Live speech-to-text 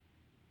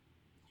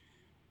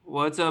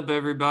What's up,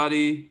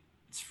 everybody?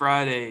 It's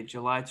Friday,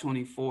 July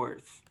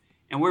 24th,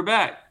 and we're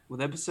back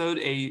with episode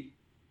 8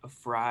 of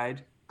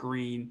Fried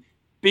Green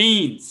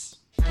Beans.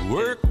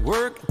 Work,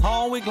 work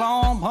all week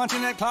long,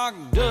 punching that clock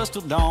dust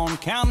till dawn,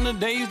 counting the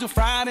days till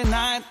Friday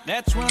night.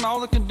 That's when all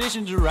the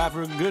conditions are right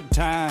for a good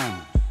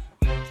time.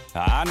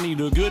 I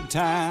need a good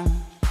time.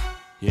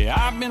 Yeah,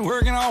 I've been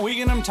working all week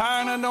and I'm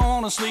tired and I don't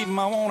want to sleep and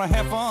I want to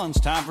have fun. It's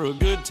time for a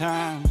good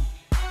time.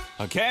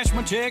 I cash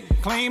my check,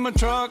 clean my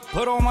truck,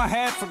 put on my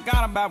hat,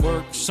 forgot about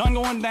work. Sun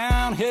going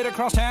down, head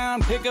across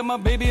town, pick up my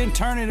baby and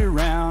turn it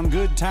around.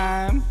 Good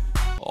time.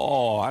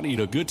 Oh, I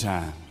need a good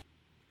time.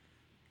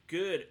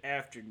 Good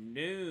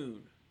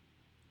afternoon,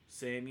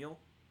 Samuel.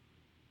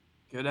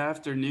 Good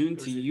afternoon Or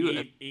to is it you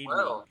as evening?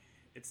 well.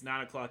 It's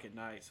 9 o'clock at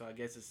night, so I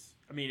guess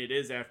it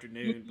is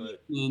afternoon,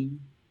 but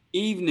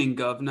Evening,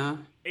 governor.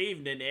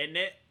 evening, isn't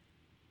it?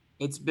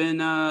 It's been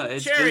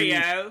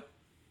Cheerio.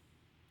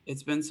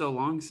 it's been so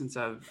long since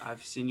I've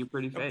seen your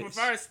pretty I face.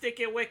 prefer a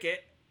sticky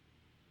wicket.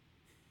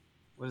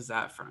 What is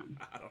that from?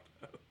 I don't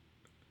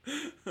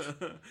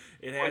know.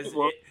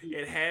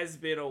 It has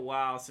been a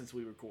while since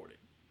we recorded.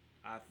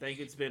 I think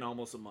it's been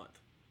almost a month.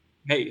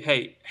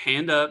 Hey,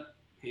 hand up.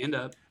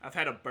 I've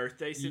had a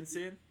birthday since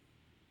then.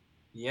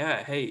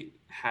 Yeah, hey,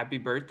 happy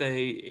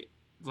birthday.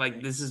 Like,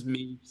 Thanks. this is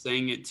me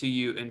saying it to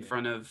you in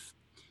front of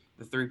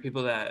the 3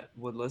 people that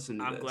would listen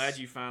to I'm this. glad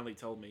you finally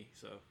told me.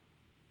 So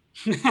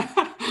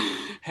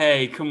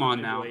Hey, come on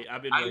been now.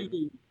 I've been I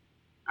waiting.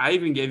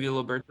 even gave you a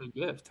little birthday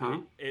gift, huh?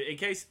 In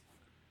case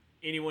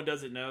anyone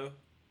doesn't know,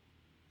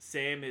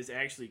 Sam is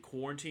actually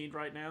quarantined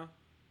right now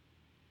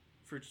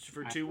for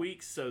 2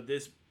 weeks. So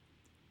this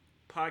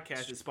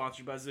podcast is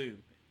sponsored by Zoom.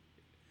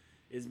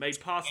 Is made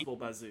possible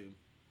by Zoom.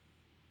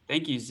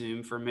 Thank you,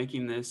 Zoom, for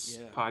making this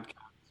Yeah. podcast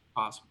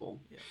possible.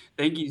 Yeah.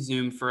 Thank you,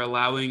 Zoom, for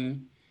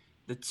allowing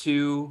the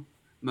 2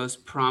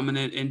 most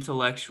prominent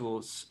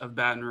intellectuals of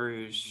Baton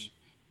Rouge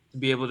to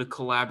be able to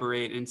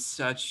collaborate in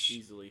such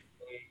Easily.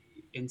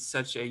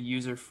 a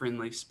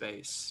user-friendly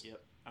space.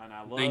 Yep. And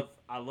Thank-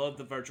 I love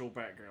the virtual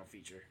background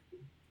feature.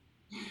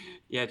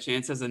 Yeah,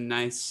 Chance has a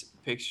nice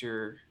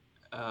picture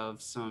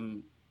of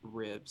some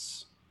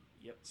ribs.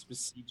 Yep. Some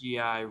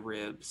CGI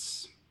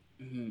ribs.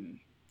 Mm.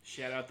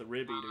 Shout out the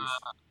Rib Eaters.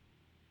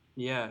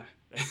 Yeah.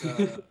 That's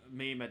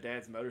me and my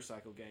dad's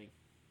motorcycle gang.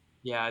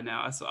 Yeah, I know.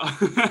 I saw.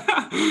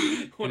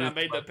 When And I it's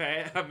made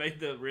like- I made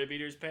the Rib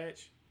Eaters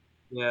patch.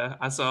 Yeah,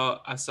 I saw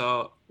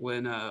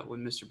when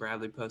Mr.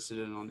 Bradley posted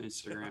it on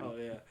Instagram. Oh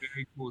yeah.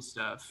 Very cool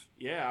stuff.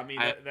 Yeah, I mean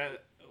I-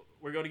 that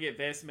we're gonna get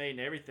vests made and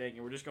everything,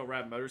 and we're just gonna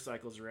ride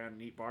motorcycles around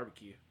and eat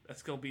barbecue.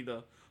 That's gonna be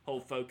the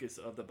whole focus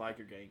of the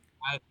biker gang.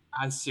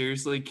 I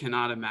seriously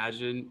cannot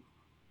imagine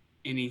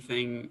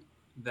anything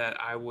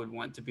that I would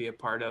want to be a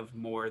part of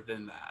more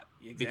than that,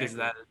 because Exactly.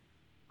 that is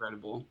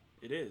incredible.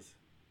 It is.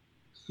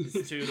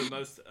 It's 2 of the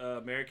most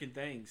American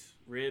things: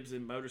 ribs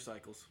and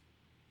motorcycles.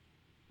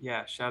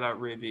 Yeah, shout out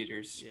rib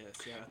eaters. Yeah,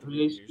 shout out the It Rib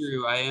is Eaters.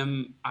 true.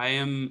 I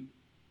am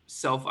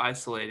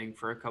self-isolating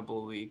for a couple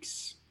of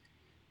weeks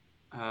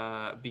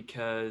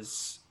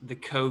because the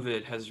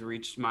COVID has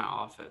reached my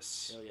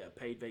office. Hell yeah,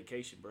 paid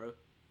vacation, bro.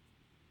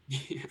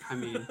 I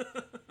mean,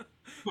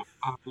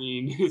 I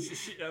mean,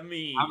 I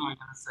mean, I'm not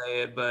gonna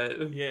say it,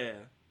 but yeah.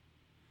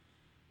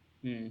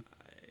 hmm.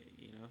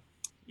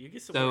 You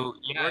get some So, work.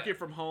 yeah. Working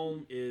from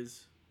home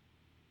is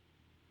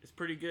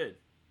pretty good.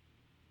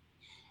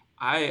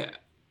 A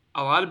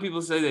lot of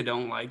people say they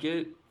don't like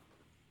it.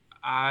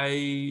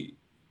 I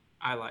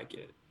like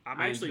it. I'm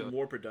I actually enjoy it.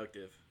 more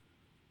productive.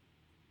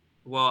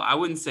 Well, I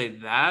wouldn't say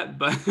that,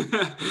 but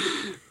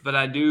but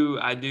I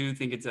do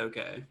think it's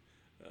okay.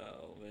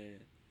 Oh man,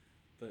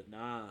 but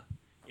nah.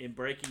 In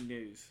breaking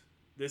news,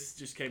 this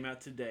just came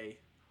out today.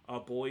 Our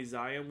boy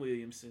Zion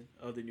Williamson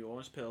of the New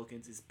Orleans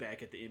Pelicans is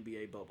back at the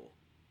NBA bubble,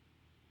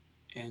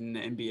 And the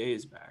NBA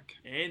is back.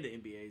 and the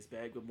NBA is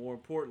back. But more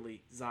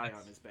importantly, Zion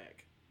is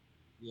back.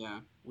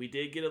 Yeah. We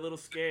did get a little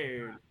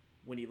scared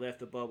when he left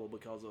the bubble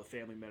because of a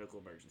family medical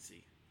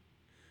emergency.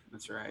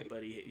 That's right.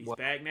 But he's What-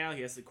 back now.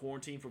 He has to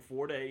quarantine for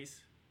 4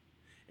 days,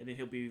 and then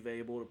he'll be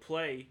able to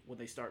play when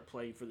they start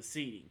playing for the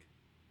seeding.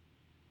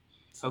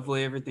 So,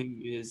 Hopefully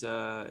everything is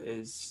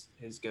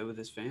good with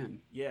his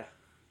fan. yeah,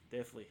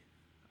 definitely.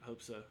 I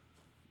hope so.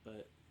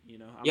 But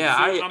I'm Yeah,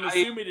 I'm I-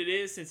 assuming it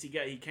is since he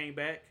came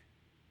back,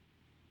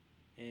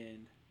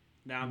 and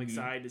now I'm Mhm.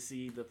 excited to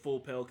see the full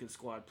Pelican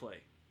squad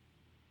play.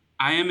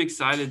 I am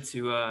excited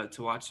to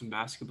watch some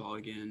basketball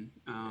again.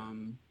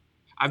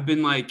 I've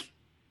been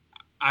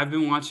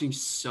watching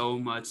so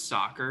much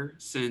soccer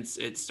since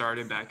it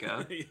started back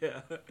up.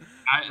 Yeah.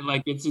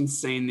 It's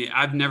insane.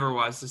 I've never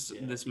watched this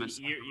Yeah. this much.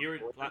 You were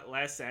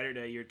last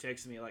Saturday. You were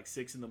texting me at like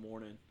 6 in the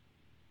morning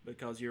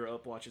because you were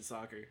up watching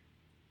soccer.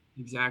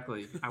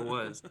 Exactly. I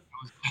was.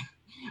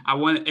 I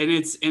want, and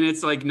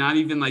it's like not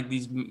even like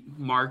these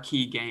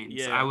marquee games.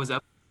 Yeah. I was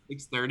up at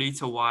 6:30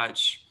 to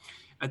watch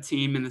a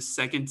team in the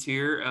second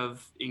tier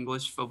of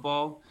English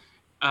football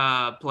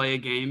play a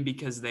game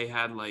because they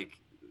had like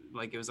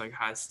like it was like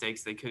high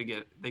stakes. They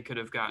could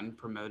have gotten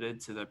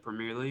promoted to the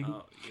Premier League.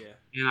 Oh yeah.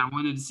 And I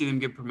wanted to see them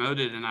get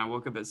promoted, and I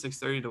woke up at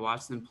 6:30 to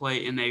watch them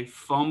play, and they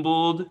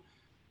fumbled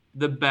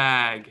the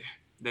bag.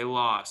 They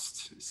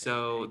lost,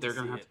 so they're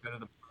gonna have to go to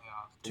the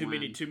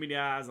playoffs. Too many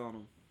eyes on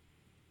them.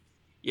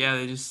 Yeah,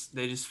 they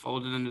just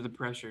folded under the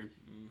pressure.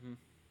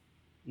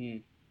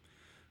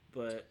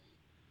 But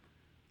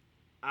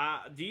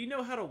do you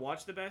know how to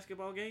watch the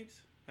basketball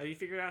games? Have you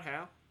figured out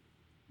how?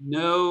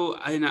 No,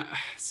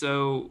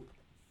 so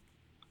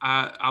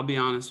I'll be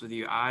honest with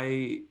you.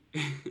 I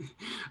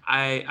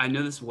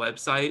know this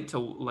website to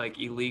like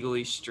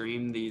illegally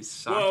stream these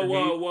soccer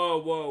games.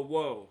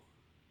 Whoa.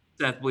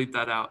 Seth, bleep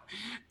that out.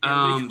 So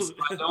I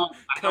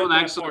don't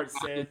actually.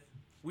 Seth.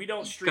 We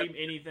don't stream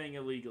anything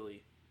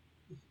illegally.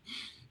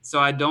 So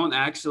I don't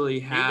actually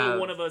have. Neither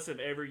one of us have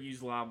ever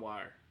used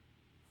LimeWire.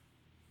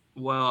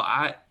 Well,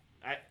 I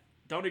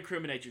don't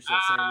incriminate yourself,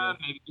 Samuel.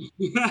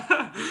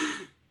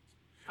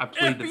 I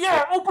plead the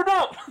FBI, open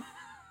up!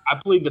 I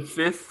plead the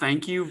fifth.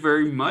 Thank you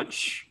very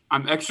much.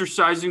 I'm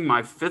exercising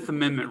my Fifth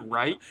Amendment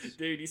right.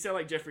 Dude, you sound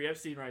like Jeffrey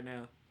Epstein right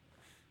now.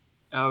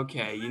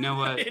 Okay, you know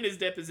what? In his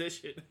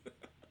deposition.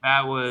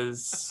 That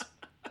was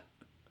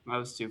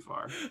too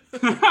far.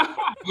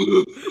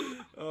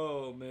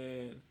 Oh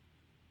man.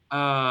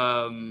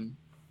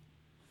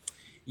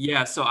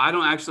 Yeah, so I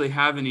don't actually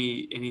have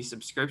any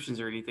subscriptions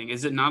or anything.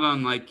 Is it not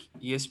on like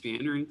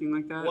ESPN or anything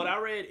like that? What I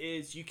read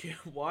is you can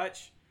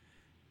watch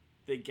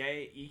the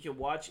game. You can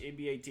watch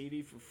NBA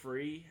TV for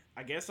free,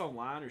 I guess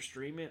online or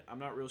stream it. I'm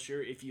not real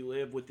sure if you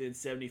live within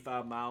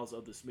 75 miles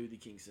of the Smoothie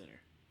King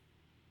Center.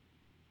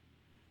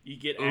 You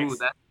get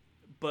access.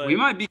 But we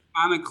might be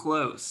kind of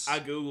close. I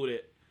googled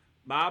it.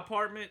 My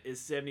apartment is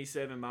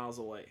 77 miles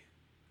away.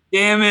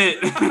 Damn it!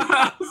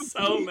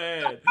 So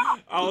mad.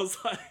 I was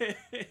like,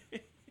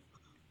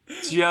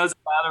 just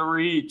out of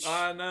reach.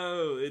 I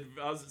know.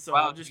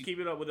 I'm just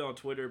keeping up with it on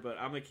Twitter, but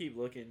I'm gonna keep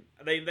looking.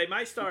 They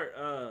might start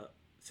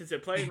since they're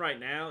playing right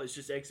now. It's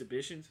just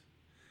exhibitions.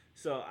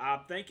 So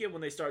I'm thinking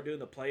when they start doing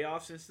the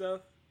playoffs and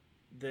stuff,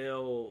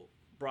 they'll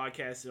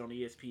broadcast it on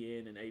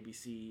ESPN and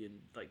ABC and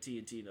like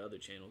TNT and other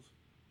channels.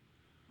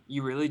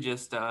 You really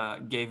just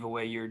gave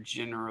away your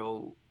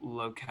general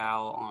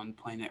locale on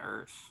planet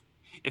Earth.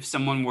 If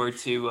someone were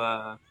to,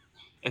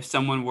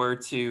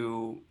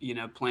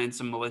 plan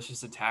some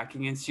malicious attack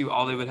against you,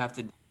 all they would have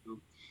to do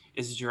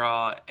is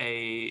draw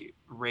a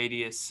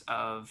radius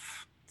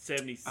of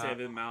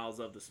 77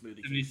 miles of the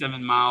Smoothie King.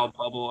 77-mile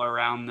bubble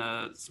around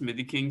the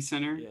Smoothie King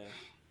Center. Yeah.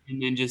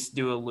 And then just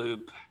do a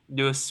loop,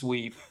 do a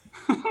sweep.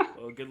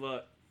 Well, good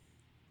luck.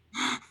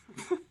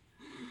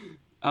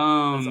 That's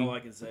all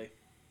I can say.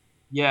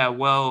 Yeah,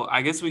 well,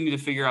 I guess we need to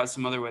figure out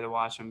some other way to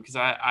watch them because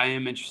I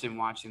am interested in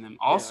watching them.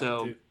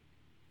 Also,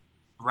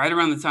 right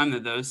around the time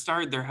that those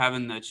start, they're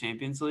having the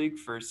Champions League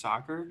for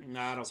soccer.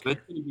 No, I don't so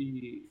care.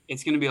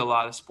 It's gonna be a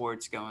lot of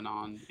sports going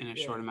on in a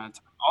short amount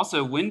of time.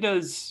 Also, when do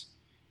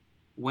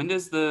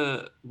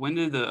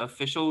the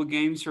official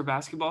games for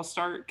basketball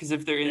start? Because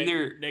if they're in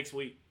there next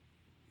week.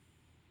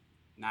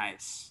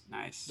 Nice.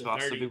 The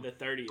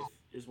 30th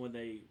is when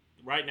they.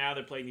 Right now,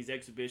 they're playing these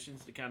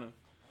exhibitions to kind of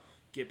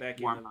get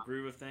back in the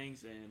groove of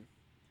things, and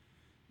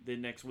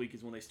then next week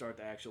is when they start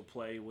the actual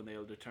play, when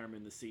they'll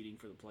determine the seeding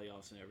for the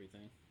playoffs and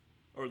everything,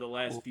 or the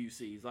last few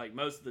seeds. Like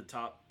most of the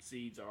top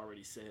seeds are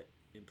already set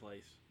in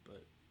place,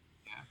 but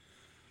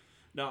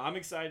no, I'm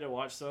excited to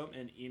watch some,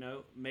 and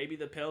maybe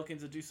the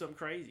Pelicans will do something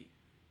crazy.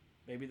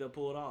 Maybe they'll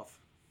pull it off.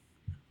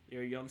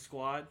 They're a young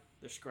squad.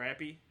 They're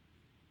scrappy.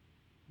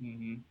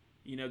 Mm-hmm.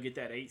 Get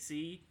that 8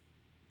 seed,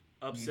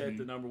 upset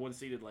the number 1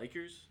 seeded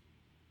Lakers.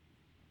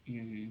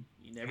 Mm-hmm.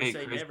 You never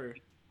say never.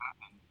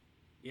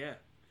 Yeah.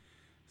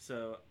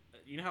 So,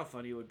 you know how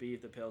funny it would be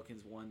if the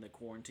Pelicans won the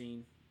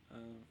quarantine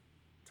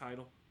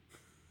title?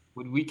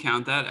 Would we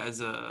count that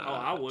as a... Oh,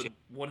 I would,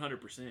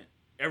 100%.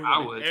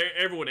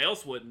 Everyone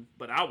else wouldn't,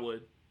 but I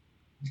would.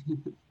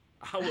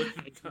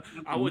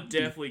 I would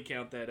definitely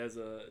count that as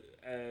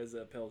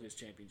a Pelicans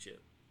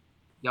championship.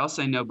 Y'all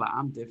say no, but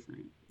I'm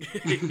different.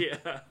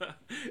 Yeah.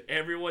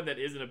 Everyone that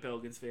isn't a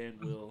Pelicans fan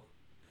will...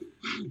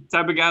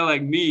 Type of guy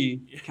like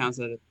me counts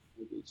that as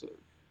a championship.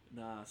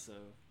 Nah, so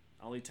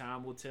only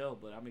time will tell,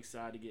 but I'm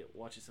excited to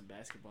watching some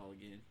basketball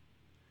again.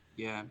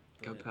 Yeah,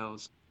 go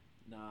Pels.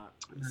 Nah,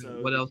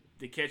 so what else?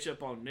 To catch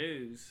up on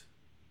news,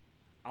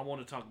 I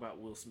want to talk about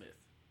Will Smith.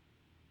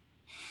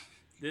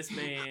 This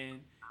man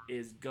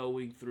is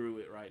going through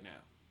it right now.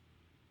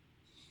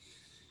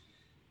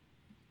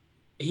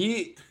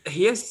 He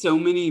has so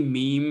many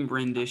meme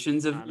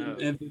renditions of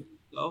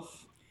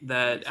himself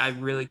that I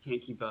really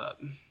can't keep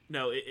up.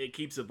 No, it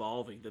keeps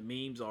evolving. The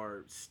memes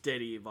are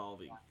steady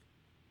evolving.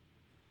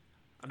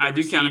 I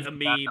do kind of a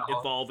meme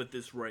evolve at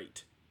this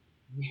rate.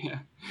 Yeah,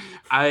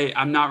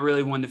 I'm not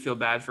really one to feel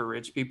bad for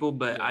rich people,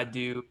 but I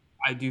do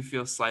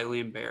feel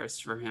slightly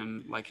embarrassed for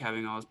him, like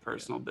having all his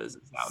personal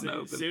business out in the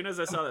open. As soon as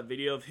I saw that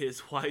video of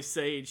his wife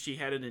saying she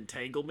had an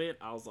entanglement,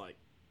 I was like,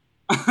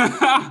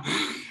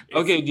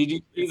 okay, did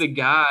you see the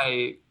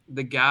guy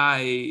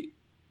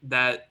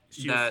that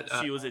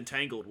she was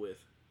entangled with?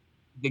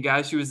 the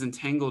guy she was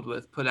entangled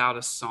with put out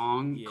a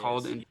song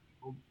called Yes.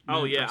 Entangled.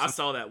 Oh yeah, I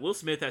saw that. Will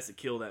Smith has to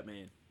kill that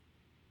man.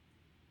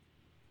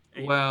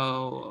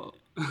 Well,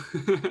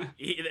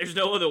 There's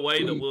no other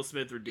way that Will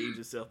Smith redeems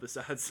himself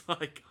besides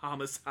like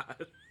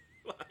homicide.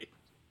 Like,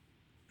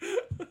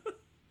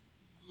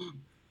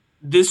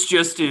 this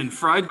just in: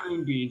 fried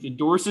green beans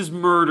endorses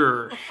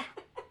murder.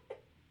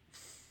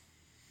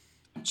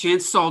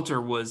 Chance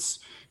Salter was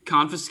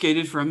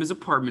confiscated from his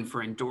apartment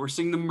for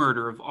endorsing the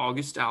murder of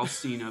August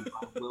Alsina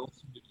by Will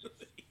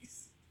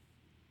Smith.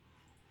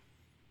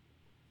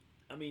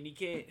 I mean, he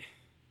can't.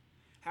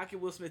 How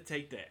can Will Smith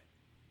take that?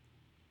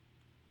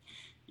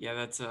 Yeah,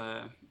 that's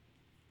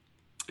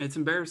it's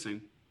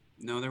embarrassing.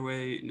 No other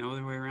way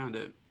around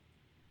it.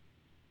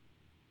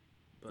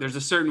 But there's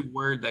a certain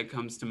word that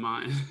comes to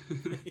mind.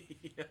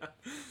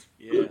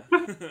 yeah.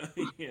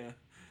 Yeah.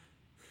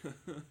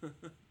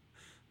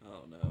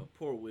 Oh no,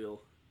 poor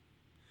Will.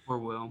 Poor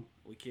Will.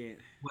 We can't.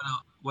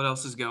 What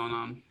else is going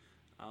on?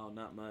 Oh,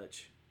 not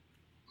much.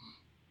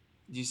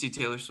 Did you see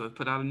Taylor Swift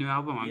put out a new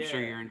album? I'm sure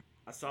you're in.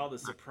 I saw the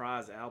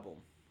surprise album.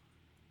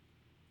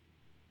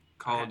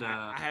 Called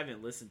I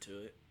haven't listened to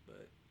it,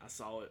 but I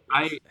saw it.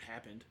 It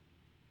happened.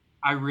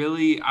 I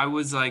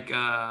was like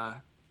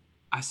I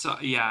saw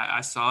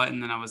it,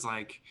 and then I was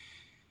like,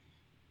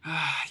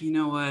 you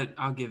know what?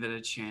 I'll give it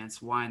a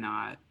chance. Why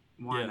not?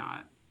 Why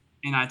not?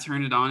 And I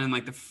turned it on, and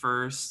like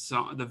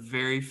the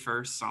very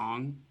first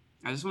song,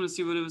 I just want to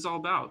see what it was all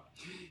about.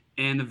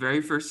 And the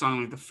very first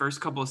song, like the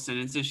first couple of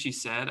sentences she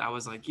said, I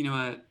was like, you know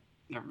what?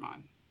 Never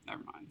mind.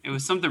 It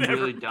was something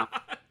really dumb.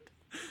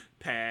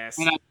 Pass.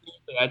 And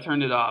I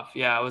turned it off.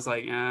 Yeah, I was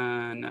like,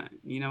 no,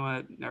 you know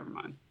what? Never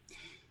mind.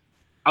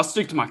 I'll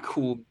stick to my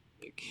cool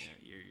music.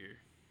 Yeah,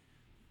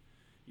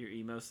 your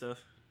emo stuff.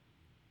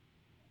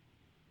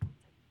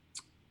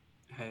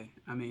 Hey,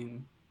 I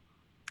mean,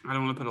 I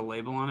don't want to put a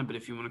label on it, but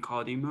if you want to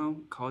call it emo,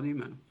 call it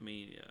emo. I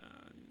mean,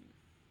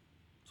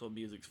 that's what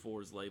music's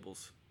for, is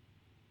labels.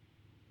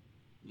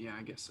 Yeah,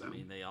 I guess so. I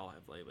mean, they all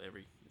have labels.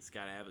 It's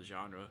got to have a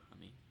genre. I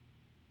mean.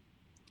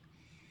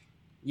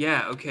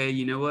 Yeah. Okay.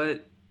 You know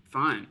what?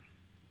 Fine.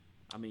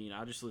 I mean,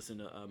 I just listen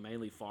to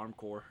mainly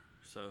farmcore,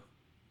 so.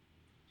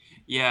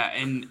 Yeah,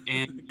 and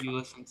you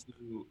listen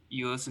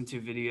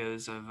to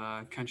videos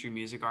of country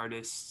music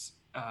artists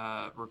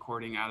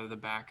recording out of the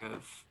back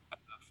of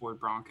Ford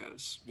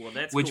Broncos. Well,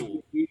 that's which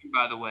cool.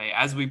 By the way,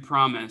 as we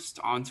promised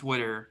on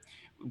Twitter,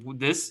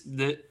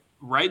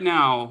 right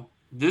now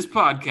this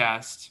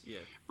podcast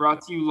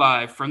brought to you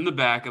live from the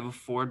back of a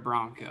Ford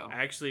Bronco.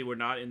 Actually, we're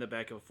not in the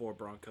back of a Ford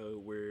Bronco.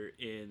 We're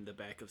in the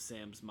back of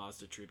Sam's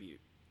Mazda Tribute.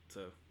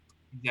 So.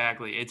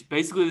 Exactly. It's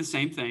basically the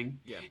same thing.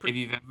 Yeah. If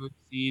you've ever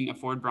seen a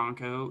Ford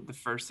Bronco, the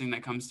first thing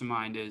that comes to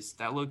mind is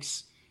that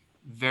looks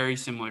very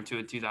similar to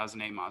a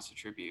 2008 Mazda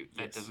Tribute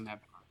that doesn't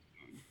have.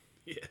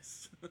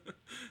 Yes.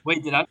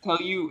 Wait, did I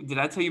tell you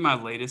my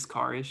latest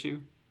car issue?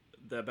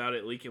 About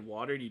it leaking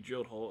water and you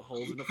drilled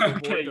holes in the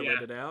floorboard to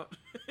let it out?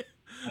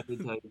 I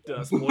did tell you. Did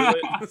I spoil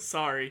it?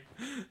 Sorry.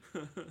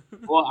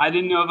 Well, I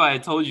didn't know if I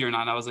had told you or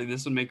not. I was like,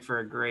 this would make for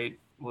a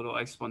great little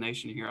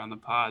explanation here on the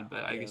pod,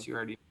 but I guess you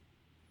already.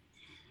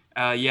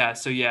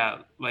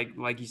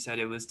 Like you said,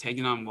 it was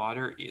taking on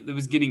water. It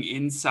was getting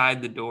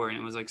inside the door, and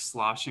it was like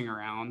sloshing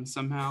around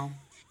somehow.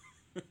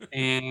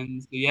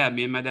 And so, yeah,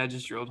 me and my dad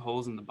just drilled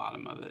holes in the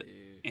bottom of it,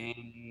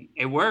 and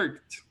it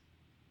worked.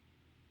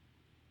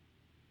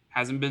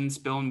 Hasn't been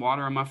spilling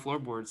water on my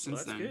floorboards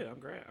since then. That's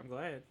good. I'm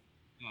glad.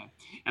 Yeah,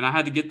 and I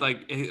had to get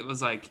it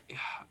was like,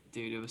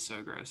 dude, it was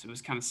so gross. It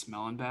was kind of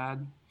smelling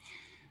bad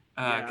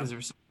because there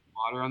was some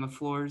water on the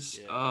floors.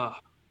 Ugh.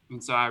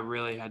 And so I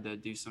really had to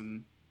do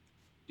some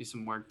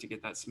work to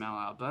get that smell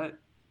out, but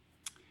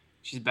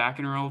she's back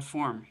in her old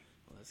form.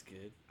 Well, that's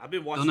good. I've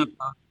been watching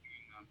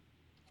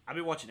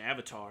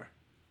Avatar.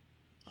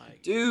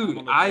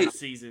 Dude,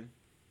 season.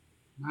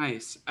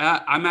 Nice.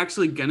 I'm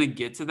actually gonna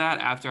get to that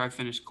after I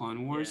finish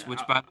Clone Wars,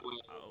 which by the way,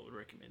 I would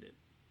recommend it.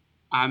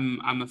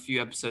 I'm a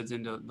few episodes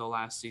into the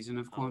last season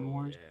of Clone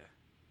Wars,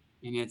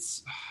 and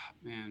it's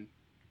man,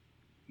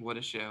 what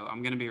a show.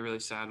 I'm gonna be really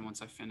sad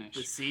once I finish.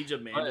 The Siege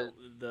of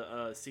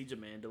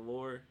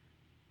Mandalore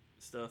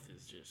stuff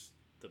is just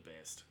the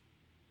best.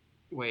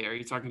 Wait, are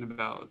you talking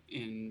about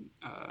in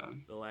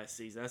the last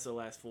season? That's the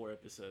last 4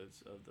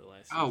 episodes of the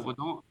last season. Oh, well,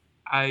 don't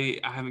I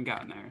haven't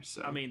gotten there,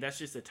 so I mean, that's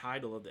just the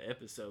title of the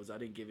episodes. I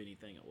didn't give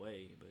anything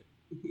away, but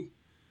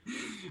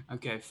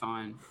okay,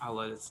 fine. I'll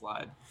let it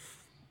slide.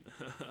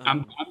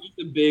 I'm just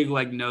a big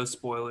no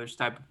spoilers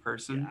type of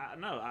person. Yeah,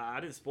 no, I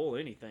didn't spoil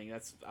anything.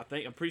 I'm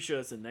pretty sure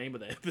that's the name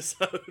of the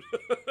episode.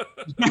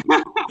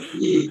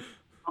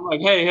 I'm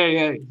like,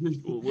 hey.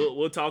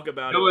 We'll talk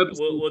about it.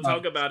 We'll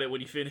talk about it when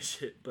you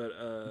finish it. But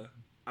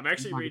I'm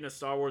actually reading a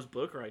Star Wars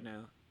book right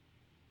now.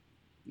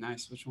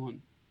 Nice. Which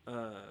one?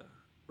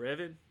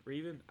 Revan.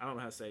 I don't know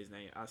how to say his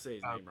name. I say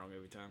his name wrong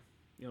every time.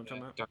 You know what I'm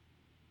talking about?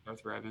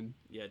 Darth Revan.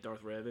 Yeah,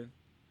 Darth Revan.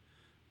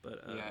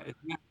 But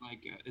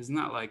isn't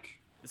that like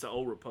it's an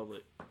Old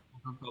Republic.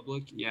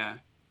 Republic, yeah.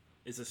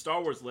 It's a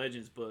Star Wars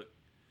Legends book,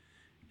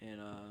 and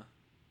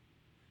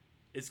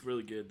It's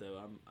really good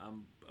though.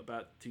 I'm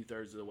about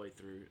 2/3 of the way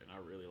through, and I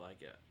really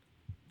like it.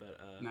 But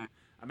Nice.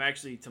 I'm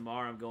actually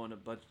tomorrow. I'm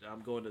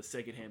going to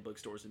secondhand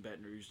bookstores in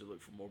Baton Rouge to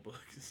look for more books,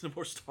 some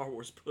more Star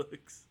Wars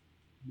books.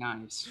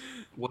 Nice.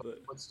 What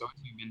But, stores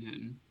have you been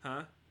hitting?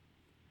 huh?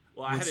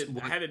 Well, I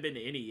What? haven't been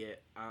to any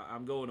yet.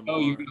 I'm going Oh, tomorrow.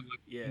 you're gonna look.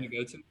 Yeah. Gonna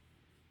go to?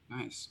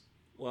 Nice.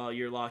 Well,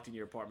 you're locked in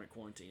your apartment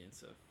quarantining,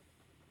 so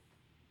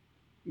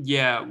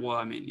Yeah. Well,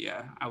 I mean,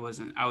 yeah. I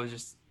wasn't. I was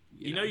just.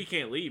 you know you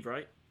can't leave,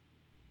 right?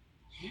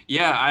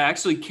 Yeah, I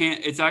actually can't.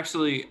 It's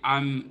actually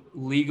I'm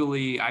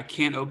legally I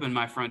can't open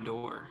my front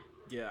door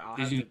Yeah,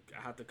 Did you-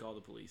 I have to call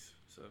the police.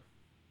 So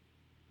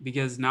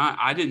because not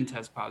I didn't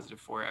test positive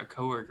for it. A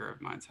coworker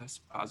of mine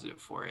tested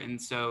positive for it,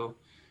 and so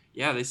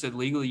yeah, they said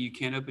legally you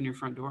can't open your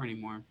front door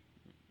anymore.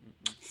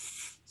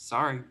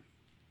 Sorry.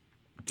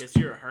 guess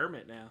you're a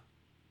hermit now.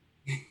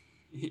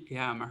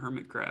 Yeah, I'm a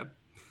hermit crab.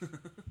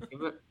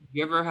 You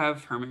ever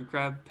have hermit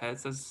crab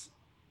pets as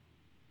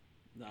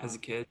Nah, a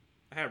kid?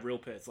 I have real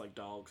pets like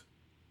dogs.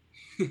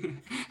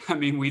 I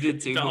mean, we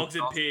did too. but Dogs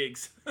and also-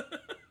 pigs.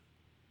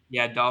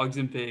 Yeah, dogs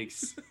and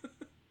pigs.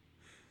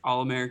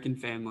 All American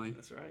family.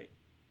 That's right.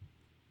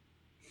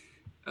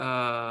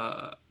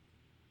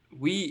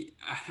 We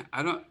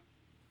I don't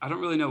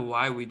really know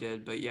why we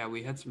did, but yeah,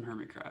 we had some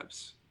hermit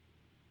crabs.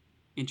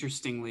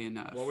 Interestingly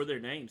enough, What were their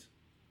names?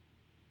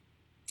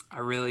 I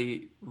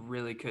really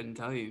couldn't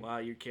tell you. Wow,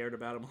 you cared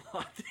about them a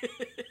lot.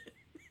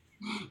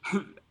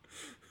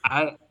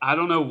 I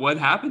don't know what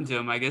happened to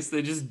them. I guess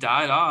they just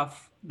died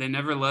off. They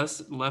never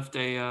left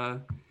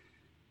a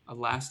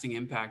lasting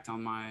impact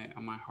on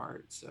my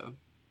heart. So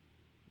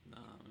Nah,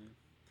 man.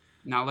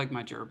 not like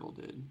my gerbil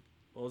did.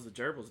 What was the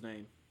gerbil's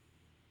name?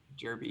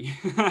 Jerby.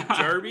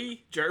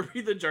 Jerby?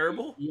 Jerby the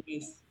gerbil?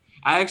 Yes.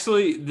 I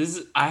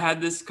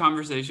had this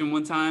conversation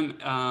one time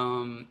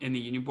in the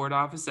Union Board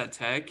office at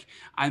Tech.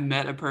 I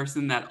met a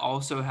person that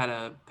also had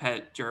a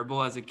pet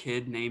gerbil as a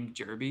kid named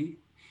Jerby,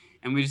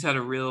 and we just had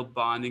a real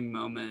bonding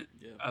moment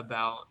Yeah.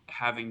 about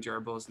having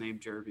gerbils named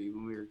Jerby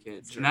when we were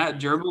kids. Jerby. And that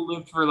gerbil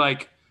lived for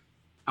like,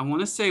 I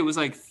want to say it was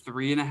like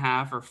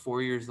 3.5 or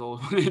 4 years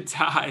old when it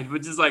died,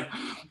 which is like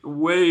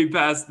way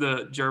past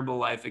the gerbil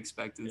life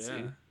expectancy.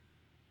 Yeah.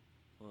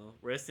 Well,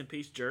 rest in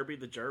peace, Jerby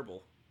the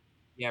gerbil.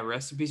 Yeah,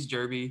 rest in peace,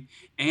 Jerby.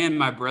 And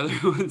my brother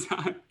one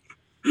time,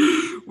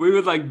 we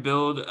would like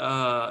build,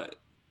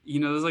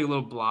 those like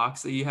little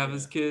blocks that you have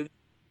as kids.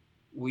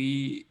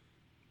 We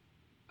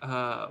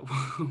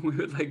we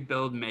would like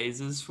build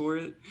mazes for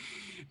it.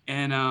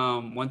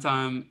 And one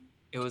time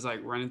it was like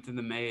running through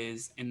the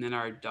maze, and then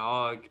our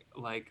dog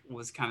like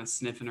was kind of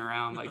sniffing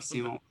around, like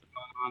seeing what was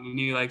going on, and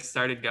he like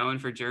started going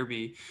for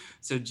Jerby.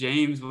 So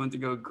James went to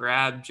go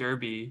grab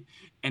Jerby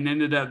and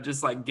ended up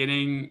just like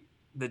getting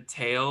the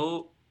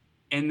tail,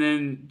 and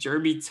then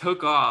Jerby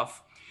took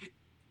off,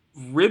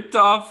 ripped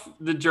off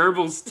the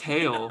gerbil's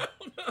tail.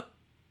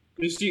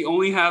 And she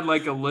only had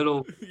like a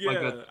little.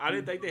 Yeah, I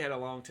didn't think they had a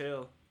long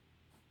tail.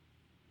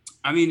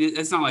 I mean,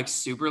 it's not like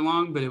super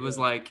long, but it was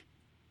like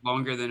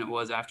longer than it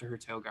was after her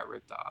tail got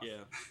ripped off.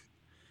 Yeah.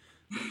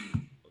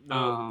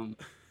 No.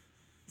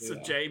 So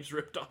yeah. James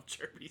ripped off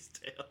Jerby's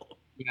tail.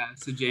 Yeah,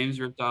 so James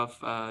ripped off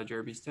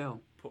Jerby's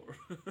tail. Poor.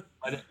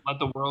 Let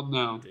the world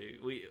know.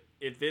 Dude,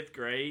 in 5th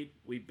grade,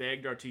 we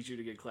begged our teacher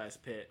to get a class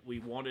pet. We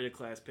wanted a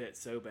class pet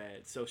so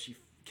bad, so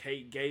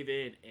Kate gave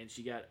in, and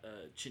she got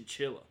a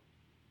chinchilla.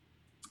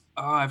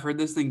 Oh, I've heard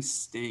those things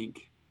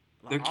stink.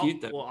 They're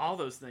cute though. Well, all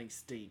those things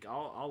stink.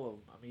 All of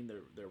them. I mean,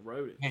 they're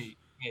rodents.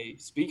 Hey,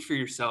 speak for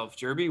yourself.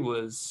 Jerby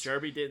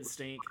didn't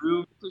stink.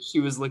 She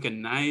was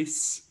looking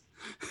nice.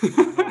 I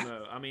don't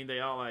know. I mean, they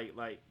all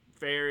like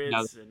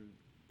ferrets and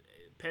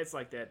pets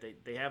like that.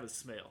 They have a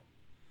smell.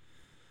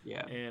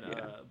 Yeah. And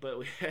but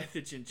we had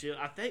the chinchilla.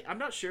 I'm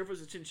not sure if it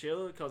was a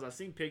chinchilla because I've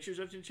seen pictures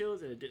of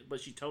chinchillas and but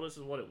she told us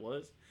what it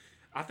was.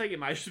 I think it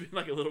might have been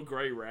like a little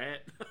gray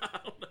rat. I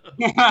don't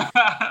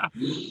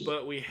know.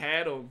 But we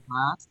had them.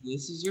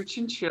 This is your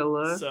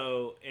chinchilla.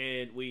 So,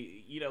 and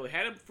we,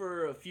 had him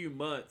for a few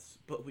months,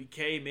 but we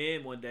came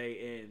in one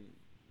day and,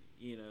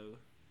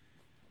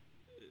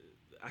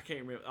 I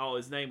can't remember. Oh,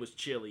 his name was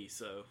Chili,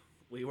 so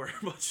we were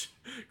much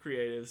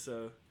creative.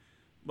 So,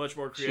 much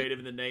more creative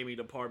in the naming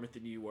department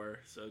than you were.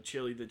 So,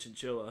 Chili the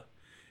Chinchilla.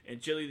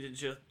 And Chili the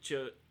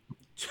Chinchilla.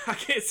 I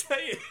can't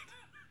say it.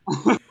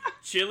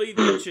 Chili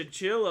the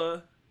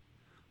Chinchilla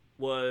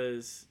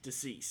was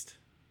deceased.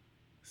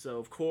 So,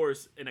 of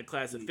course, in a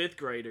class of 5th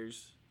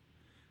graders,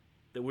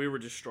 that we were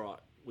distraught.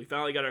 We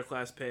finally got our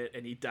class pet,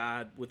 and he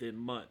died within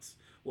months.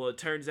 Well, it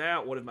turns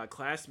out one of my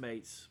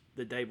classmates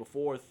the day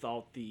before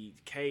thought the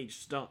cage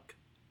stunk,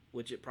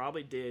 which it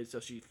probably did, so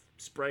she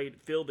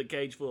filled the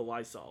cage full of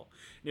Lysol.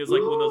 And it was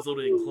like one of those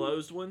little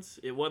enclosed ones.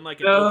 It wasn't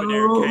like an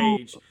open-air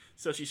cage,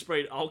 so she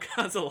sprayed all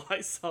kinds of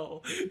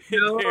Lysol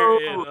in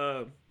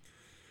there,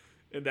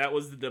 and that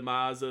was the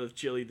demise of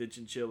Chili the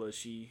Chinchilla.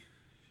 She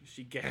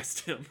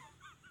gassed him.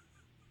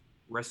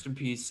 Rest in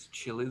peace,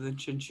 Chili the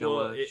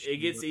Chinchilla. Well, it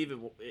gets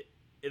even.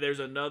 There's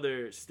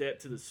another step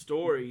to the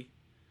story.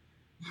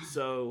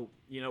 So,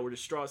 we're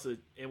distraught. So,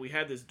 and we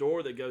had this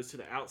door that goes to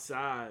the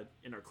outside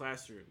in our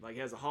classroom. Like, it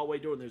has a hallway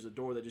door, and there's a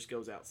door that just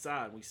goes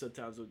outside. And we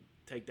sometimes would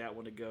take that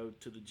one to go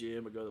to the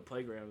gym or go to the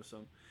playground or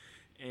something.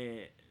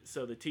 And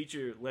so the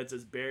teacher lets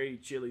us bury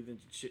Chili the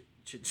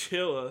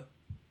chinchilla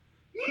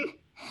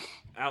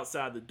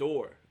outside the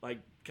door, like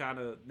kind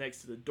of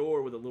next to the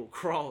door with a little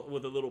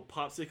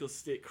popsicle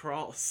stick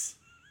cross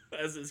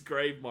as his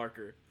grave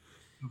marker.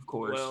 Of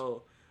course.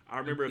 Well, I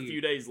remember a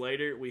few days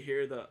later, we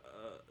hear the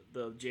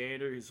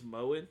janitor is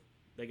mowing.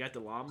 They got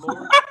the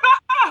lawnmower.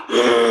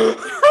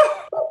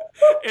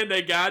 And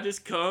the guy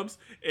just comes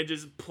and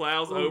just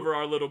plows over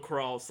our little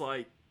cross.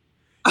 Like,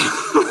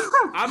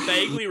 I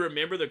vaguely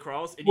remember the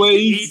cross, and you can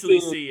easily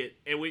see it.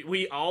 And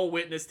we all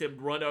witnessed him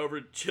run over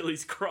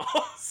Chili's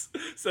cross.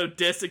 So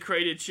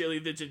desecrated Chili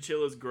the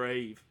chinchilla's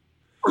grave.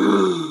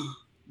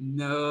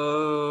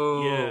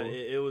 No. Yeah,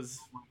 it was.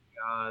 Oh my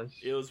gosh.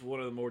 It was one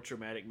of the more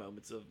traumatic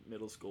moments of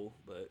middle school,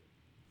 but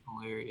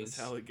hilarious.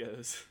 That's how it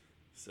goes.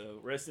 So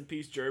rest in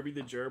peace, Jerby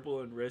the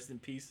gerbil, and rest in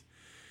peace,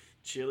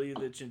 Chili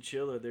the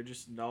chinchilla. They're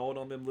just gnawing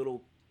on them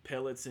little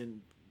pellets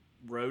in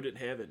rodent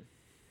heaven.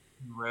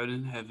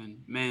 Rodent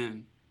heaven,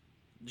 man.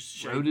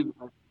 Just rodent.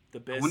 The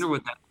best. I wonder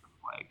what that looks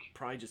like.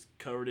 Probably just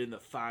covered in the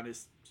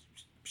finest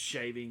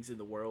shavings in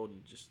the world,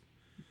 and just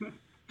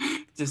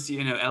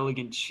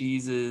elegant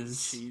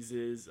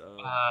cheeses,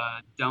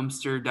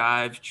 dumpster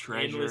dive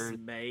treasure, endless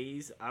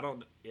maze. I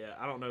don't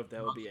know if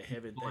that would be a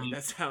heaven thing.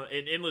 That's how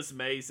an endless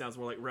maze sounds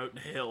more like rodent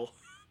hell.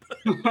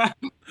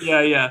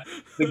 Yeah.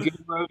 The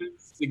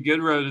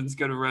good rodents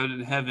go to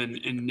rodent heaven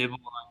and nibble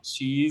on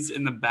cheese,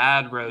 and the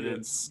bad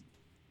rodents,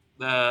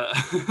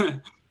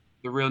 the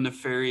real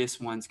nefarious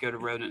ones, go to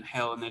rodent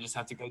hell, and they just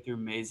have to go through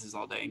mazes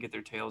all day and get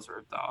their tails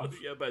ripped off.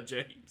 Yeah, by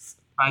James.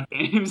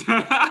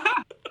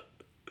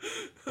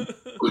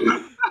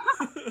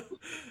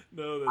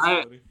 No, that's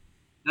funny.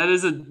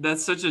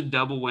 That's such a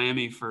double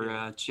whammy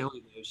for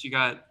Chili, though. She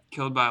got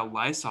killed by a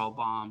Lysol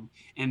bomb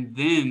and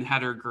then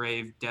had her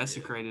grave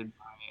desecrated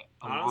by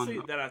a honestly,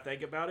 lawnmower. that I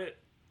think about it,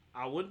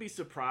 I wouldn't be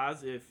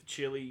surprised if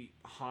Chili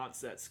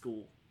haunts that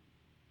school.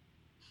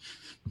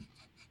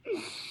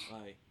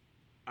 Like,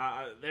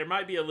 there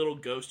might be a little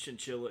ghost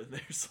chinchilla in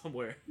there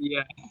somewhere.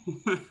 Yeah.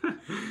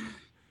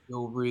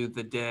 You'll rue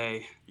the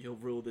day. You'll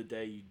rue the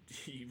day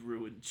you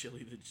ruined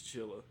Chili the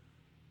chinchilla.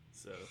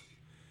 So,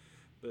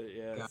 but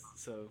yeah,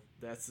 so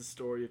that's the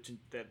story of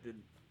that.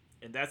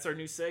 And that's our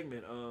new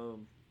segment,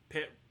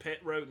 pet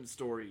rodent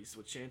stories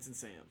with Chance and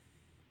Sam.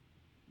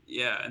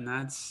 Yeah, and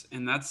that's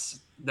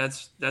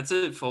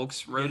it,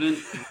 folks. Rodent.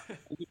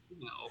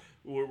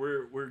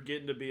 We're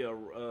getting to be a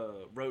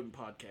rodent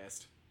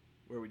podcast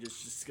where we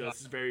just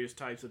discuss various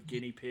types of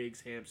guinea pigs,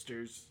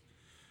 hamsters,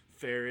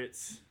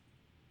 ferrets.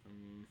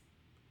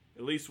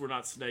 At least we're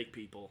not snake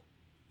people.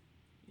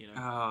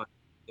 Oh,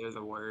 they're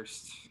the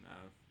worst. No,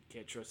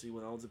 can't trust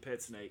anyone who owns a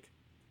pet snake.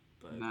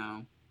 But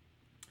no,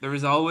 there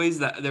was always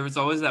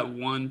that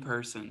one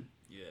person.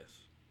 Yes.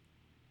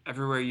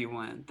 Everywhere you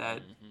went,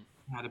 that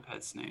had a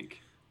pet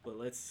snake. But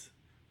let's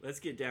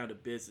get down to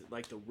business,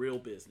 like the real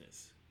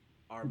business.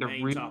 Our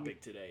main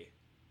topic today.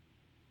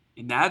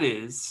 And that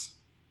is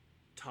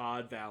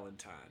Todd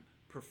Valentine,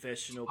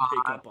 professional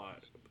pickup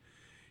artist.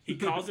 He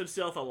calls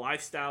himself a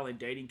lifestyle and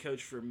dating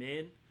coach for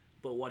men,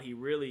 but what he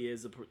really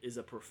is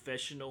a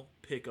professional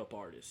pickup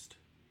artist.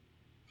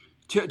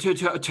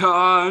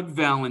 Todd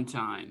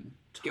Valentine.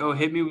 Oh,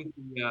 hit me with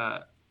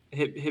the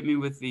hit me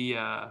with the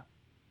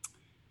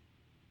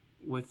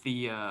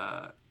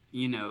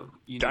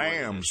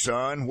Damn,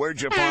 son,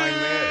 where'd you find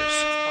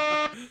this?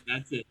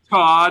 That's it.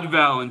 Todd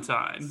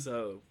Valentine.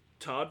 So,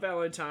 Todd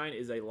Valentine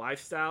is a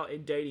lifestyle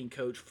and dating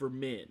coach for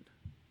men.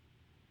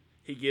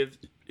 He gives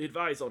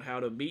advice on how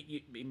to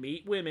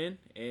meet women,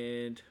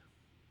 and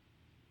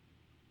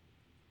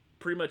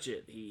pretty much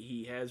it.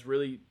 He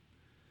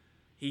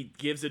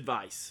gives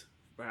advice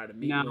for how to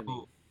meet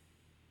women.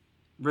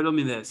 Riddle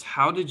me this: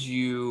 how did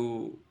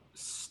you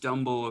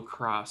stumble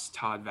across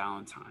Todd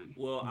Valentine?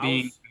 Well,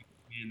 being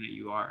the man that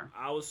you are,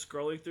 I was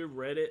scrolling through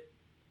Reddit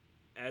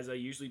as I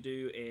usually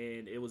do,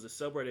 and it was a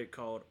subreddit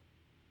called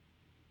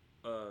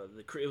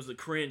it was a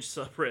cringe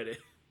subreddit.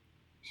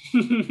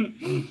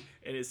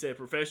 And it said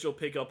professional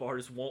pickup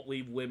artists won't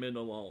leave women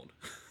alone.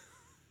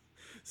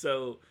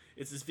 So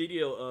it's this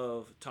video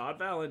of Todd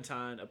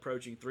Valentine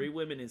approaching 3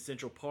 women in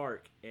Central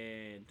Park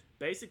and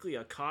basically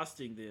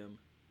accosting them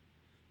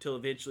till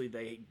eventually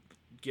they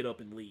get up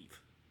and leave.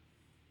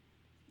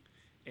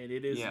 And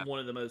it is one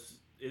of the most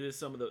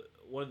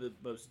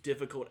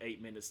difficult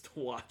 8 minutes to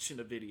watch in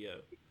a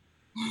video.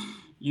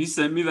 You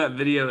sent me that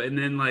video, and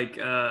then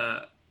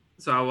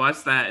so I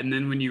watched that, and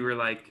then when you were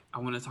like, I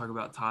want to talk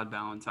about Todd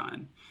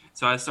Valentine.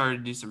 So I started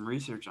to do some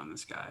research on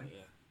this guy.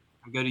 Yeah.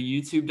 I go to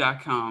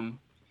youtube.com,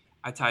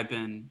 I type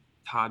in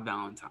Todd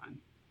Valentine.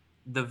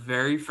 The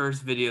very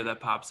first video that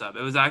pops up,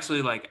 it was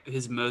actually like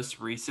his most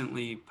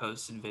recently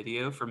posted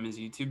video from his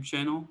YouTube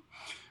channel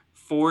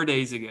 4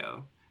 days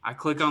ago. I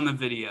click on the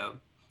video,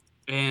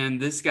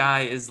 and this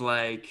guy is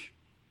like,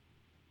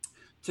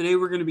 today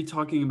we're going to be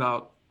talking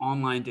about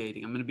online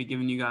dating. I'm going to be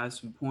giving you guys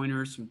some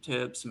pointers, some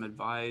tips, some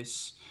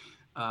advice,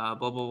 blah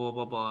blah blah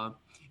blah blah.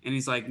 And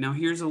he's like, now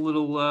here's a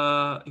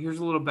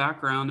little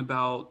background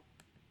about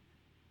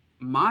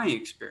my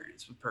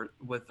experience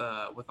with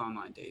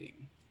online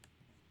dating.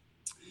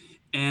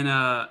 And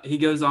he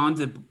goes on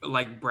to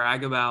like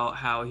brag about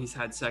how he's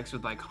had sex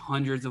with like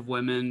hundreds of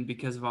women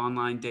because of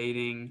online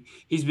dating.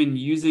 He's been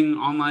using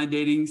online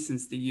dating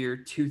since the year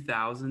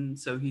 2000,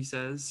 so he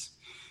says.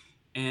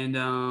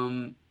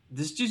 And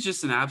this dude's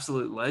just an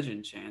absolute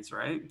legend, Chance,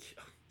 right?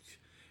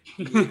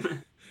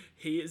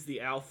 He is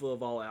the alpha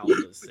of all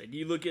alphas. And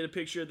you look at a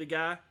picture of the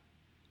guy,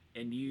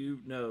 and you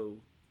know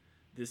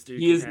this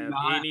dude can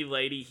have any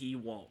lady he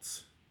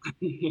wants.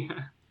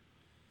 Yeah.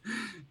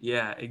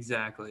 Yeah,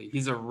 exactly.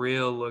 He's a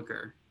real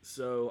looker.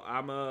 So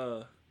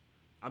I'm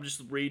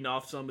just reading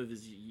off some of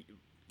his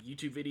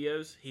YouTube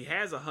videos. He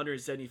has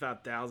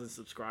 175,000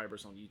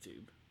 subscribers on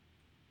YouTube,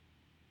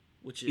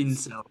 which is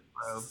insane,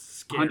 bro.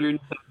 Scary,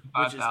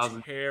 which is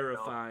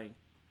terrifying.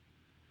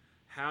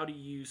 How to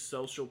use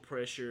social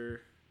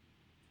pressure?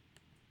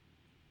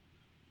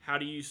 How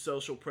to use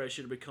social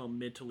pressure to become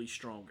mentally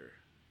stronger?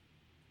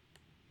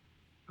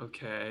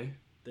 Okay.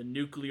 The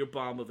nuclear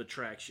bomb of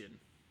attraction.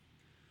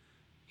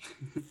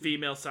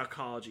 Female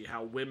psychology,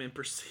 how women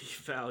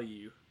perceive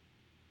value.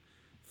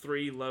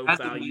 3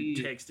 low-value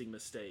texting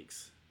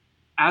mistakes.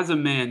 As a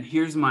man,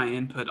 here's my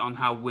input on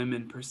how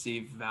women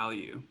perceive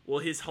value. Well,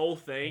 his whole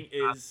thing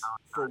is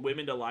for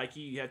women to like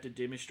you, you have to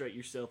demonstrate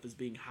yourself as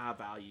being high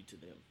value to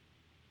them.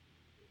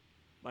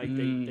 Like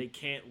they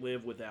can't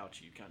live without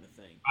you kind of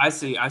thing. I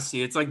see.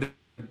 It's like the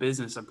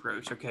business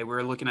approach. Okay,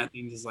 we're looking at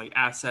things as like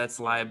assets,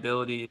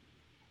 liability.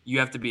 You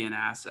have to be an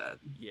asset.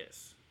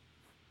 Yes.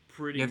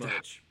 Pretty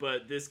much,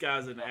 but this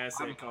guy's an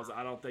asset because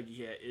I don't think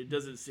it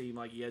doesn't seem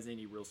like he has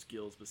any real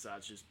skills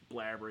besides just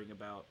blabbering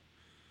about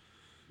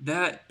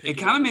that. It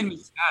kind of made me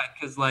sad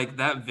because like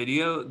that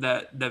video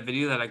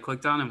that I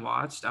clicked on and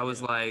watched, I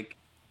was like,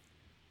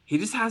 he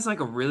just has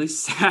like a really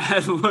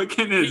sad look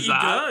in his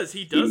eyes.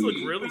 He does look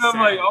really sad. I'm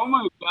like, oh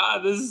my god,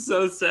 this is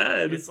so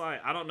sad. It's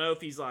like, I don't know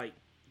if he's like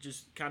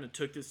just kind of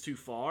took this too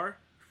far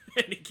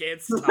and he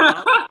can't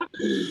stop.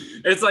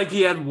 It's like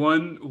he had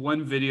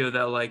one video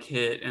that like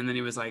hit, and then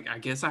he was like, I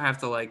guess I have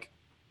to like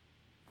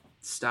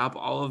stop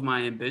all of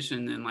my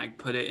ambition and like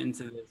put it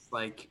into this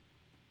like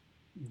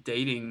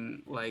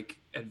dating like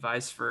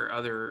advice for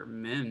other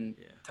men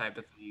type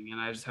of thing, and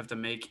I just have to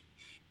make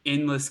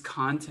endless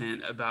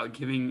content about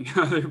giving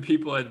other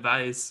people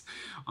advice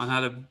on how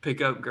to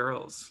pick up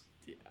girls.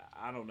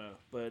 I don't know,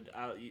 but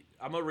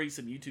I'm gonna read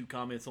some YouTube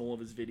comments on one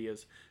of his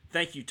videos.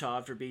 Thank you,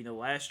 Todd, for being the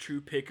last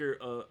true teacher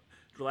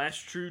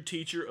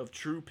of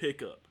true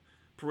pickup.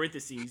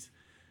 Parentheses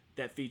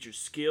that features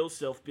skills,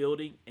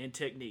 self-building, and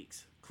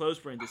techniques. Close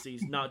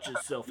parentheses, not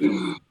just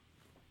self-help.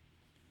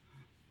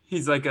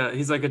 He's like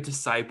a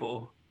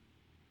disciple.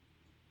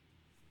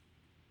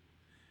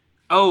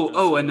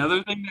 Oh,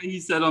 another thing that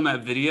he said on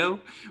that video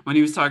when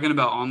he was talking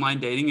about online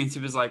dating, and he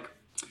was like,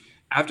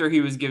 after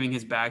he was giving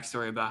his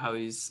backstory about how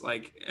he's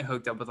like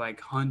hooked up with like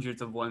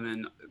hundreds of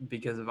women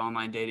because of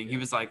online dating, he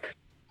was like,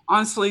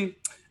 honestly,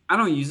 I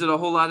don't use it a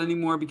whole lot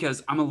anymore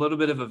because I'm a little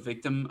bit of a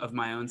victim of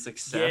my own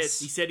success.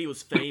 Yes, he said he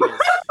was famous.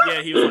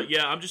 He was like,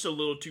 I'm just a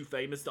little too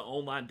famous to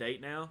online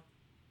date now.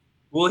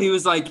 Well, he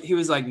was like,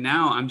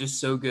 now I'm just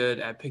so good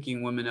at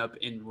picking women up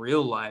in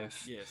real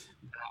life. Yes.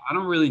 I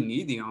don't really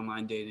need the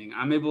online dating.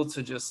 I'm able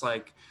to just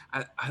like,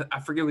 I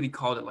forget what he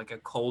called it, like a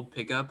cold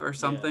pickup or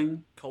something. Yeah.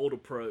 Cold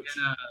approach.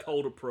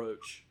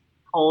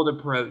 Cold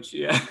approach.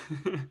 Yeah.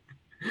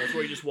 That's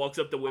where he just walks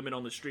up to women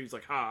on the streets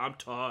like, "Hi, I'm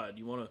Todd.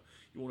 You wanna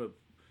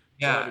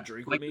have a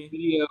drink with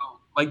me?"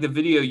 The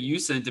video you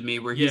sent to me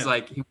where he's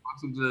like, he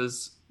walks into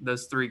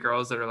those 3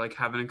 girls that are like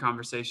having a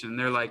conversation. And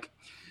they're like,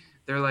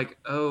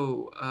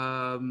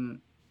 oh,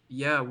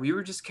 yeah, we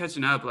were just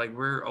catching up. Like,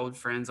 we're old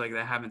friends, like,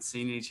 that haven't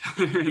seen each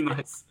other in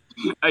like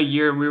a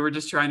year. And we were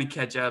just trying to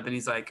catch up. And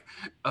he's like,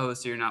 oh,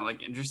 so you're not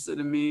like interested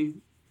in me?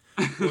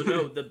 Well,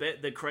 no,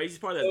 the crazy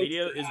part of that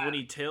video is when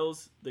he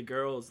tells the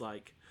girls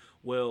like,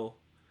 well,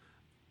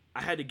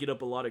 I had to get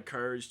up a lot of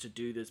courage to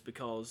do this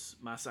because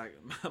my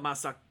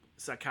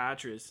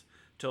psychiatrist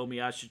told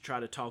me I should try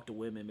to talk to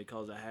women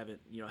because I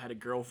haven't, had a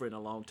girlfriend in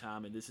a long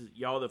time, and this is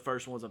y'all the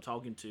first ones I'm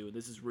talking to, and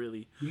this is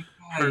really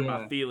hurt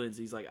my feelings.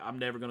 He's like, I'm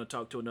never going to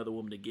talk to another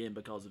woman again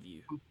because of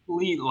you.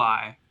 Complete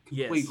lie.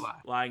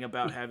 Lie. Lying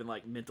about having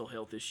like mental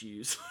health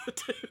issues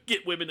to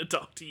get women to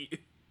talk to you.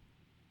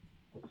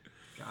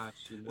 Gosh,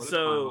 dude,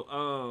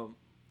 so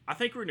I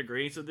think we're in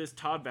agreement with this.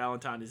 Todd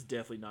Valentine is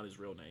definitely not his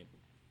real name.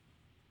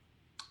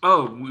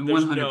 Oh,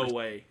 there's 100%. No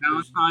way.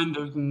 Valentine,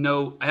 there's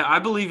no... I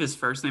believe his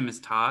first name is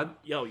Todd.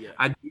 Oh, yeah.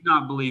 I do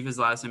not believe his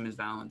last name is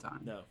Valentine.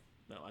 No,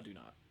 I do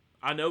not.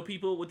 I know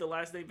people with the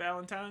last name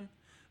Valentine,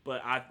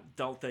 but I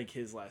don't think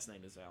his last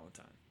name is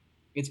Valentine.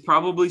 It's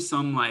probably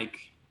some, like,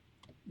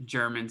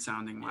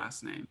 German-sounding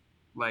last name.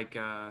 Like,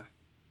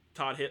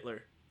 Todd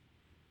Hitler.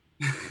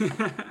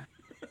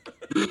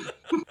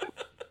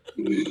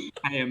 Hey,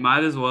 it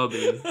might as well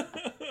be.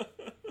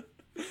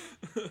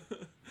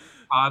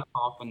 Todd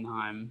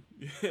Hoffenheim.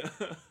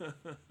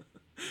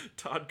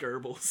 Todd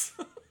Goebbels.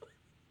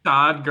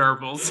 Todd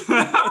Goebbels.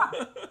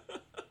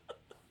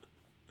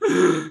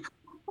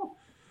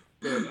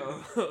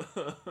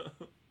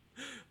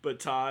 But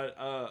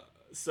Todd,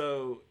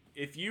 so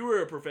if you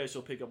were a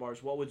professional pickup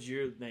artist, what would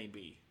your name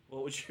be?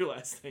 What would your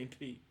last name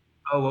be?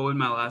 Oh, what would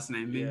my last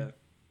name be? Yeah.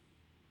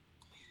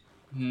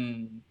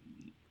 Hmm.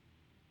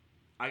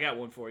 I got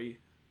one for you.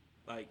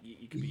 Like,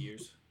 you could be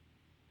yours.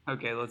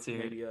 Okay, let's hear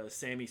it. Maybe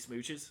Sammy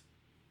Smooches.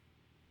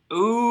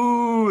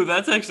 Ooh,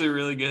 that's actually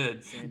really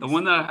good. Sammy The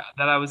one that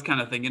I was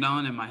kind of thinking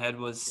on in my head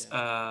was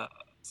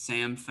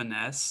Sam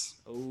Finesse.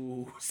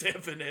 Oh,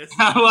 Sam Finesse.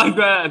 I like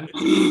that.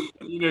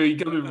 You know, you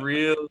coming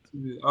real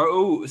smooth.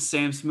 Or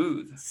Sam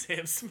Smooth.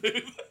 Sam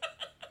Smooth.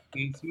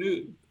 Sam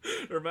Smooth.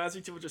 Reminds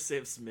me too much of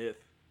Sam Smith.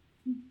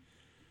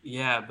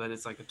 Yeah, but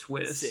it's like a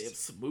twist. Sam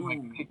Smooth.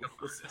 Like pickup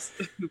artist.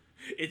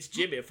 It's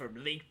Jimmy from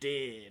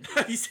LinkedIn.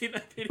 Have you seen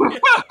that video?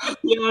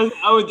 Yeah,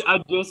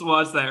 I just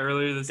watched that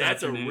earlier this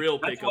afternoon. That's a real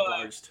pickup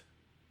artist.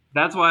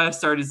 That's why I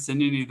started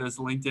sending you those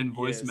LinkedIn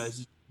voice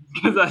messages,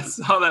 because I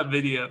saw that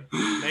video.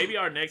 Maybe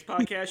our next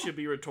podcast should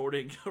be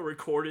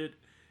recorded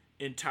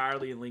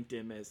entirely in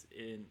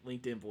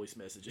LinkedIn voice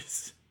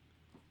messages.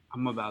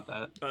 I'm about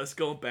that. Us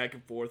going back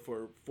and forth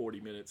for 40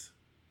 minutes.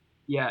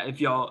 Yeah,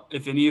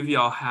 if any of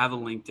y'all have a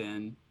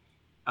LinkedIn,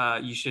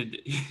 you should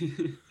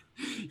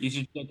you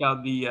should check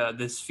out the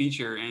this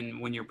feature.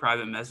 And when you're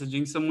private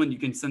messaging someone, you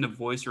can send a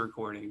voice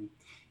recording,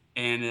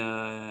 and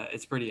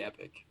it's pretty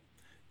epic.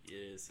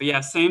 Yes. But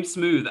yeah, Sam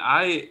Smooth.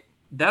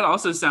 That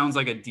also sounds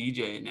like a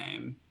DJ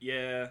name.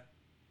 Yeah.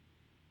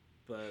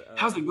 But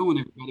how's it going,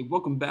 everybody?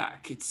 Welcome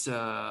back. It's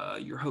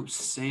your host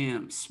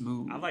Sam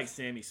Smooth. I like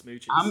Sammy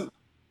Smooches.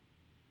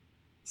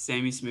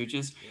 Sammy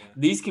Smooches. Yeah.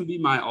 These can be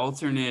my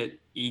alternate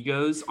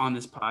egos on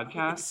this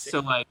podcast. So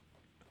like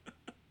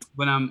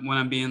when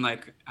I'm being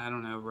like, I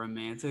don't know,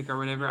 romantic or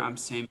whatever, I'm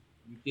Sammy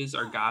Smooches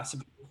or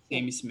gossip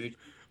Sammy Smooch.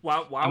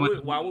 Why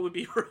would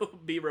we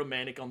be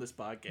romantic on this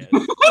podcast?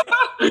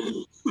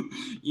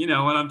 You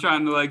know, when I'm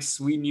trying to like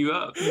sweeten you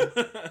up. Hey,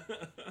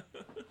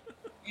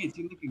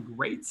 you're looking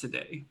great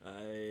today.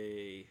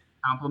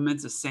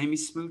 Compliments of Sammy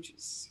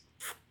Smooches.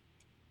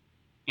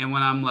 And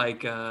when I'm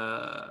like,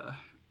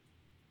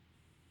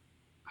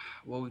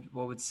 what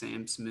would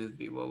Sam Smooth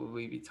be? What would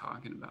we be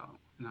talking about?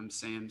 And I'm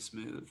Sam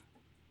Smooth.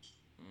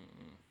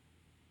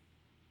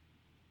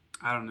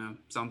 I don't know,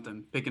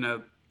 something. Picking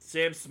up.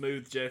 Sam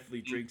Smooth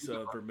definitely drinks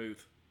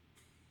vermouth.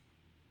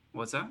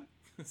 What's that?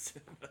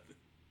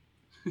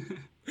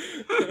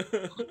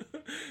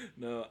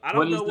 No, I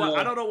don't know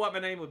I don't know what my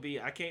name would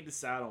be. I can't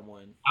decide on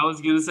one. I was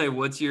gonna say,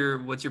 what's your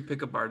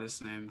pickup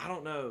artist name? I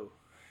don't know.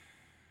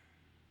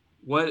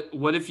 What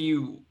if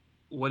you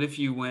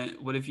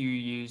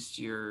used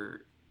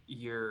your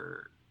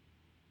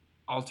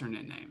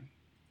alternate name?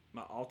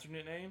 My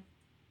alternate name?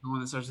 The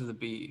one that starts with a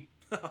B.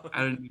 I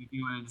don't know if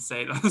you wanted to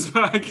say it on this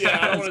podcast. Yeah,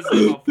 I don't want to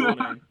say my full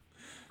name.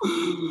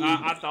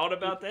 I thought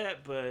about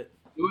that, but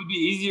it would be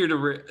easier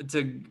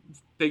to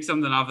pick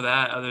something off of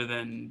that other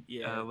than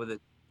with a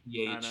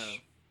TH.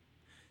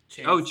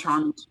 I know.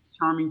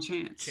 Charming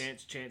Chance.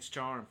 Chance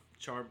Charm.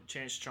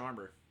 Chance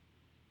Charmer.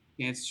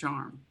 Chance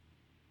Charm.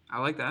 I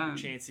like that.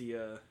 Chancy,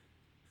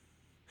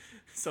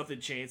 something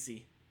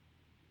Chancy.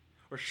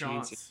 Or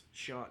Shantz.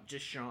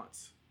 Just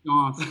Shantz.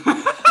 Shantz.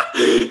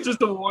 Just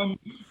the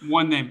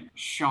one name.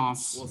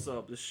 Shantz. What's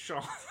up? This is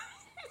Shantz.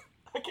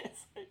 I can't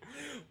say.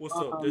 What's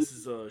up? This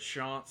is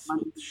Shantz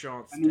with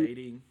Shantz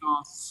Dating.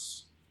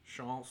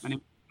 Shantz. My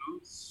name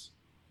is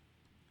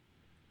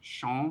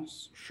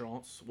Shantz.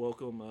 Shantz.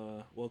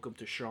 Welcome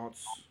to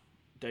Shantz.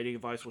 Dating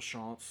advice with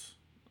Shantz.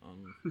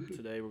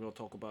 Today we're gonna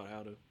talk about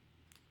how to,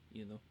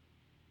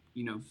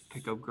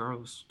 pick up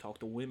girls. Talk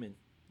to women.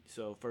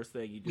 So first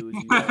thing you do is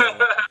you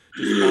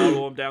just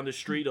follow them down the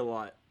street a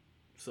lot.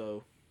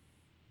 So,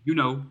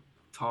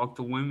 talk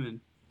to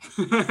women.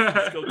 Just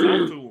go talk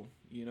to them.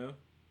 You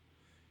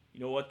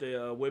know what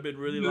the women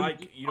really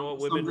like. You know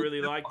what women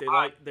really like.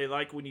 They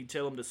like when you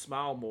tell them to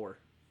smile more.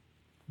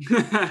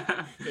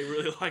 They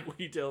really like when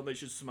you tell them they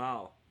should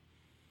smile.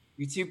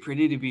 You're too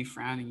pretty to be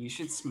frowning. You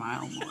should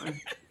smile more.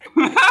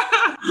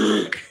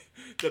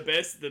 The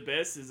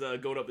best is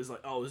going up is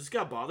like, oh, is this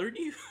guy bothering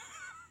you?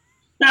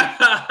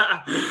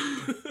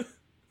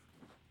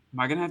 Am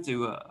I gonna have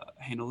to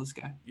handle this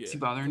guy? Yeah. Is he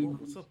bothering you?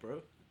 What's up,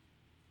 bro?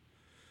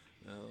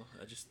 No,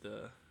 I just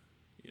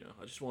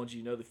wanted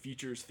you to know the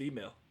future is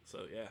female.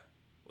 So yeah,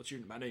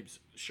 my name's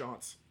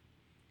Shantz.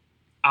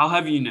 I'll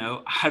have you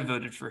know, I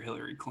voted for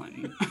Hillary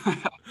Clinton.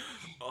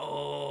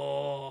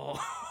 Oh,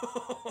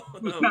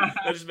 no,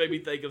 that just made me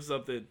think of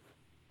something.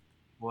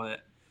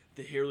 What?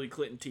 The Hillary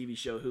Clinton TV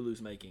show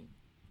Hulu's making.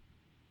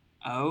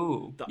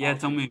 Oh, yeah.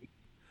 Tell me.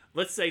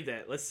 Let's save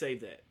that.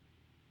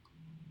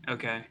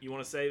 Okay. You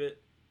want to save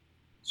it?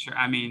 Sure.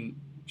 I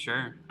mean,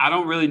 sure. I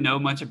don't really know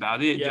much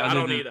about it. Yeah, I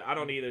don't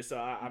either. So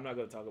I'm not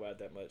going to talk about it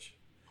that much.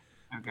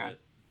 Okay.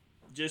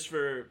 But just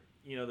for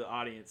the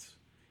audience,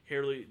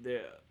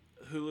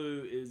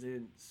 Hulu is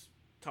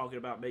talking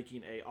about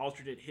making a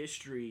alternate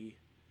history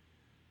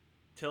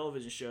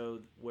television show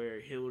where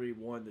Hillary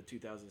won the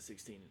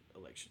 2016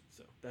 election.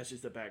 So that's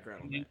just the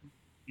background on that.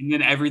 And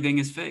then everything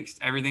is fixed.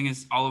 Everything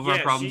is all of our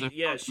problems.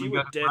 She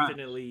would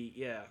definitely.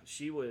 Yeah,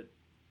 she would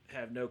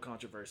have no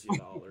controversy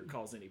at all or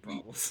cause any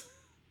problems.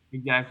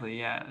 Exactly.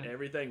 Yeah.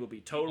 Everything would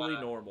be totally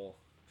normal.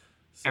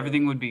 So,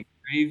 everything would be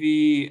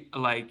gravy.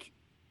 Like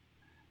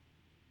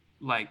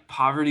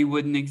poverty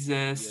wouldn't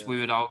exist. Yeah. We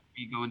would all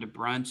be going to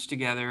brunch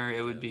together.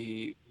 It would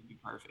be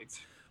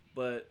perfect.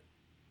 But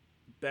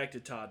back to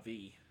Todd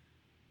V.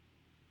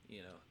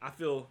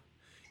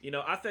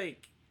 I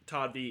think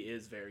Todd V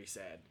is very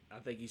sad. I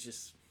think he's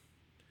just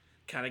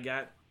kind of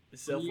got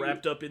himself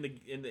wrapped up in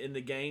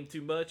the game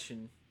too much,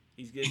 and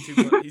he's getting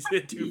too much. He's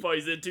in too far.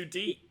 He's in too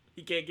deep.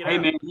 He can't get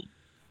out. Man,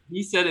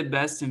 he said it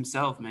best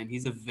himself, man.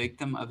 He's a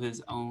victim of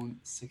his own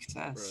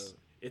success. Bro.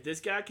 If this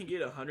guy can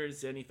get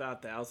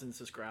 175,000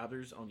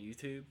 subscribers on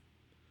YouTube,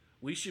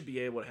 we should be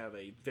able to have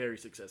a very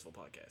successful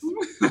podcast.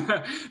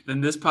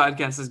 Then this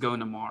podcast is going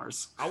to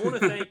Mars. I want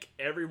to thank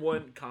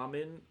everyone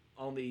commenting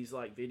on these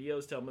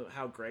videos, telling me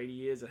how great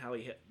he is and how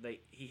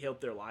he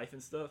helped their life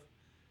and stuff.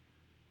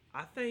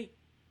 I think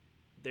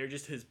they're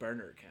just his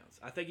burner accounts.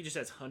 I think he just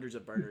has hundreds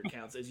of burner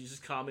accounts as you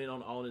just comment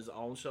on his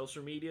own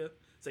social media.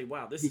 Say,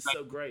 wow, this is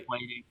so great.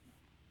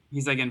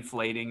 He's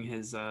inflating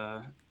his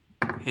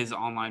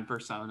online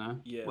persona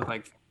with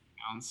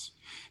accounts.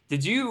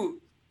 Did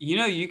you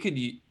could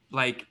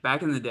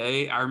back in the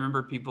day, I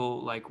remember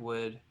people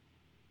would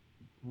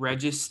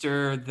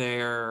register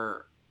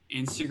their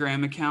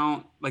Instagram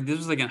account. This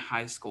was in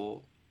high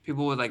school.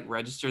 People would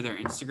register their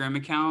Instagram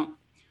account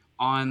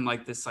on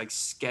this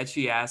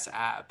sketchy ass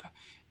app,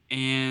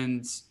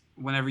 and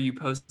whenever you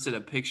posted a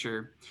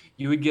picture,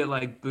 you would get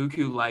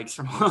buku likes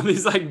from all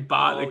these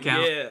bot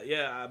accounts.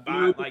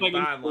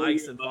 Buying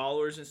likes and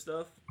followers and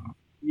stuff.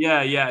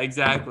 Yeah,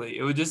 exactly.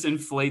 It would just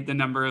inflate the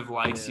number of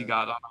likes you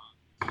got on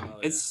it.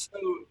 It's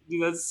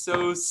that's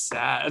so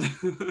sad.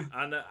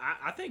 I know.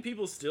 I think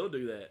people still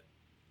do that.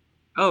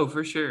 Oh,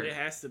 for sure. It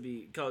has to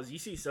be, because you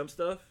see some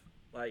stuff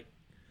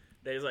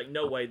there's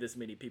no way this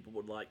many people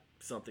would like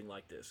something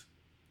like this.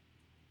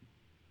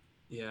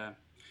 Yeah,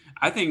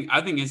 I think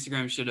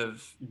Instagram should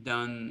have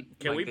done.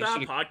 Can we buy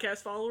podcast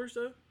followers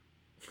though?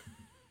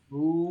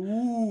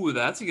 Ooh,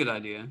 that's a good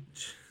idea.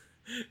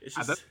 It's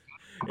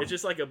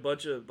just a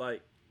bunch of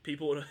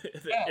people.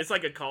 It's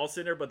like a call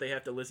center, but they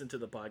have to listen to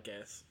the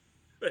podcast.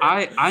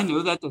 I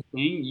know that's a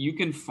thing. You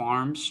can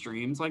farm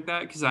streams like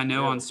that, because I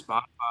know on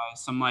Spotify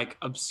some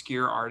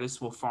obscure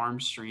artists will farm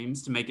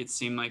streams to make it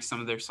seem like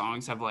some of their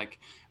songs have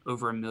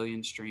over 1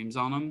 million streams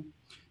on them,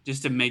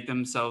 just to make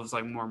themselves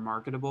more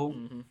marketable.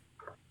 Mm-hmm.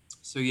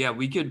 So yeah,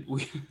 we can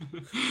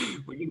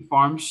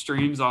farm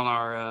streams on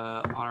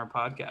our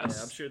podcast.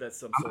 Yeah, I'm sure that's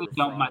some I'm sort of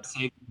dump my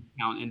savings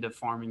account into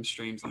farming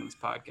streams on this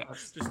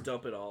podcast. Just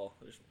dump it all.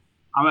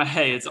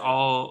 It's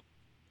all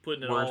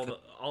putting it all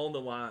on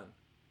the line.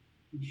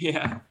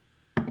 Yeah,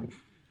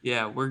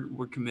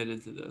 we're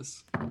committed to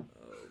this. Oh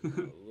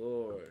my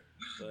Lord!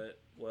 But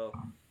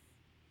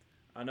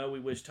I know we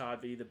wish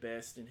Todd V the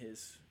best in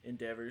his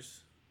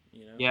endeavors.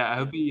 Yeah, I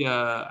hope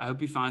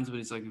he finds what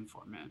he's looking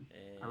for, man.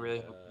 And, I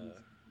really hope.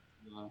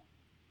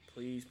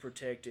 Please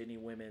protect any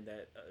women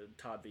that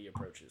Todd V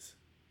approaches.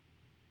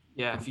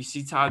 Yeah, if you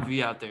see Todd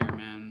V out there,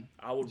 man,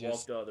 I would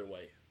walk the other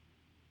way.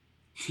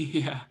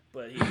 Yeah,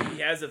 but he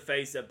has a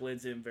face that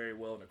blends in very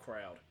well in a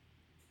crowd.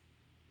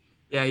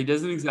 Yeah, he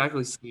doesn't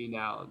exactly stand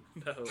out.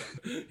 No,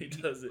 he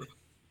doesn't.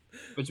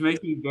 Which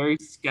makes me very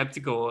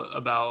skeptical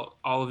about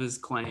all of his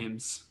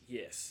claims.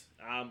 Yes,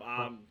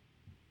 I'm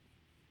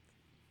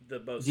the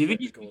most do you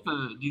skeptical.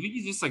 Do you think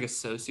he's just a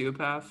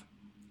sociopath?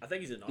 I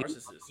think he's a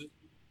narcissist.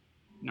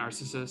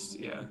 Narcissist,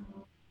 yeah.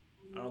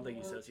 I don't think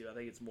he's sociopath. I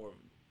think it's more of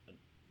a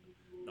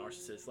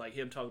narcissist.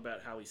 Him talking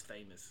about how he's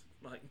famous.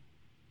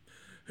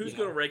 Who's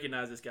going to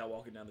recognize this guy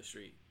walking down the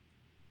street?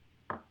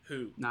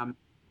 Who?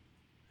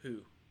 Who?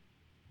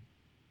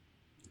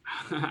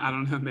 I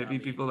don't know. Maybe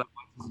people that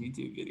watch his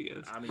YouTube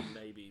videos. I mean,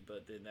 maybe,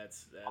 but then that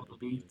would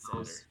be even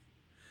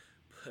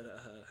sadder.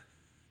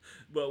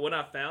 But when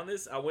I found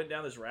this, I went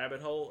down this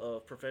rabbit hole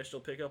of professional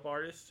pickup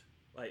artists,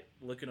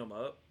 looking them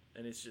up,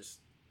 and it's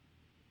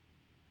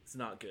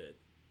not good.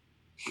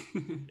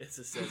 It's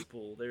a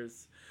cesspool.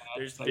 There's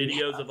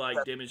videos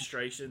of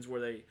demonstrations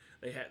where they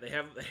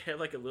have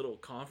a little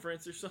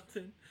conference or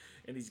something,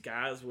 and these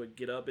guys would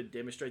get up and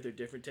demonstrate their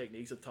different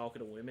techniques of talking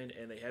to women,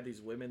 and they had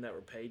these women that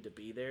were paid to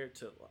be there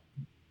to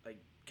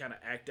kind of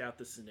act out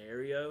the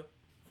scenario.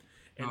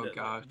 And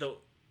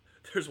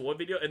there's one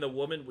video, and the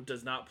woman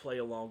does not play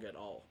along at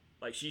all.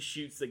 She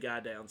shoots the guy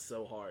down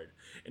so hard,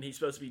 and he's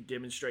supposed to be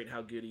demonstrating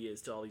how good he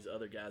is to all these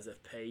other guys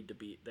that paid to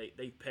be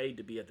they paid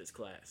to be at this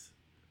class.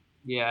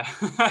 Yeah.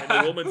 And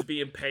the woman's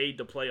being paid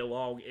to play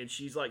along, and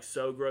she's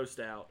so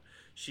grossed out.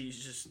 She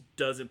just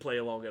doesn't play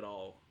along at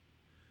all.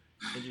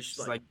 And just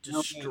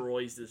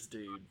destroys this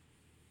dude.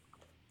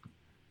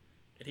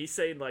 And he's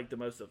saying the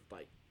most of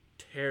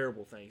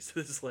terrible things to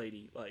this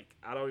lady.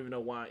 I don't even know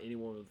why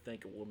anyone would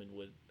think a woman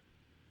would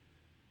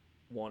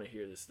want to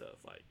hear this stuff.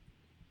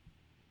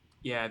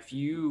 Yeah, if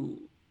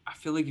you I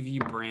feel like if you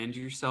brand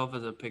yourself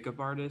as a pickup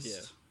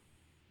artist,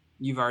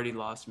 you've already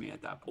lost me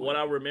at that point. What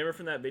I remember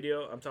from that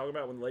video I'm talking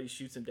about when the lady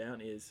shoots him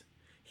down is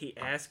he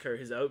asked her,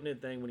 his opening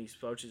thing when he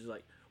spoke is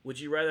like, would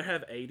you rather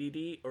have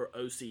ADD or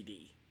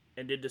OCD?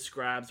 And it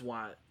describes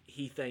why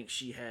he thinks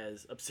she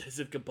has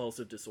obsessive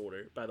compulsive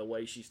disorder by the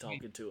way she's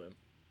talking to him.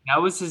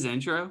 That was his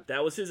intro?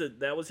 That was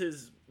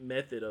his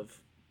method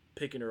of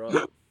picking her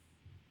up.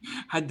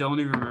 I don't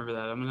even remember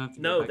that. I'm gonna have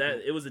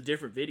to it was a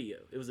different video.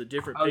 It was a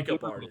different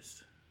pickup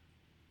artist.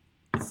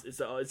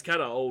 It's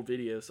kind of old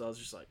video, so I was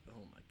just like,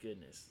 oh my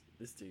goodness,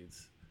 this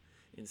dude's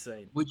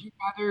insane. Would you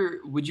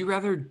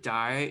rather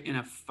die in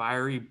a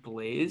fiery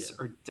blaze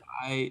or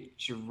die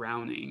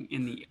drowning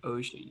in the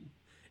ocean?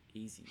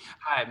 Easy.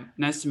 Hi,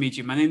 nice to meet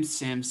you. My name's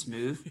Sam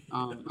Smooth.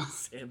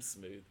 Sam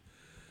Smooth.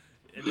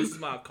 And this is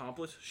my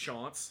accomplice,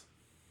 Chance.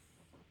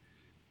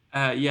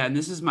 And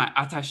this is my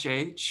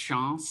attaché,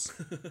 Chance.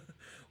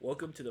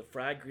 Welcome to the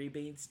Fried Green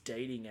Beans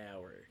Dating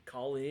Hour.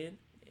 Call in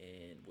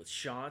and with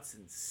Chance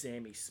and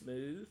Sammy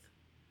Smooth.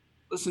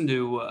 Listen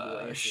to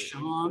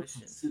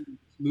Chance and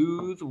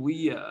Smooth.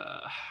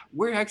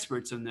 We're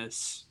experts in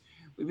this.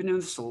 We've been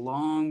doing this a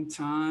long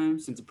time,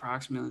 since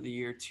approximately the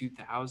year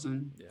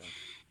 2000. Yeah.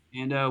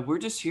 And we're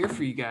just here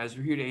for you guys.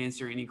 We're here to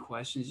answer any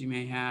questions you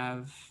may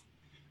have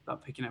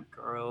about picking up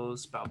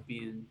girls, about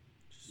being,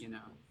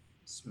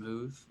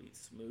 smooth. Being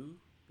smooth,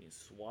 being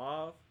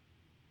suave.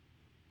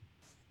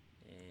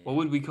 And What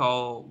would we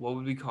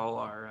call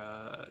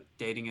our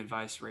dating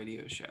advice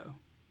radio show?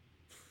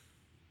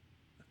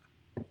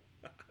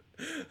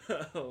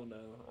 Oh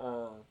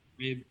no.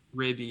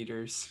 Rib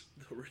eaters.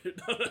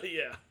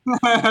 Yeah.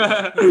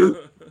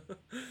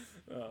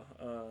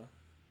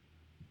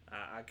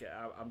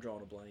 I'm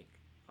drawing a blank.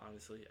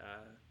 Honestly,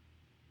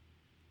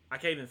 I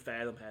can't even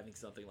fathom having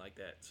something like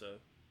that. So.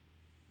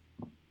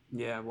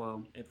 Yeah,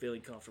 well. And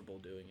feeling comfortable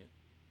doing it,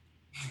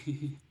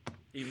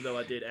 even though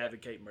I did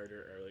advocate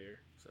murder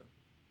earlier. So.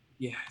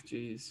 Yeah,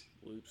 jeez.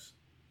 Whoops.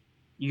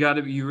 You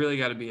really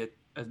got to be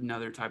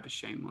another type of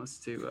shameless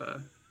to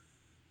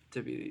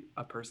be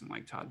a person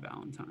like Todd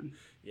Valentine.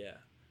 Yeah,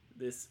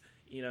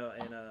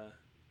 and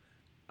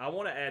I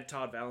want to add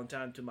Todd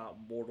Valentine to my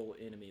mortal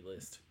enemy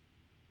list.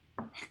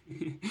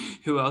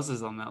 Who else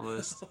is on that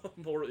list?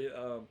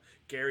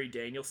 Gary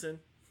Danielson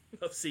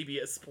of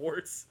CBS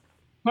Sports.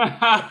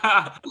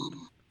 I've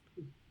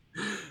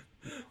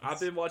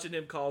been watching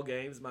him call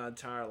games my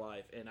entire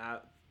life, and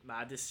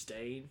my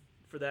disdain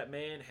for that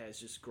man has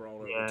just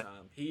grown over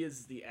time. He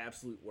is the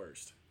absolute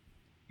worst.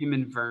 Him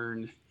and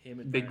Vern.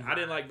 Vern. I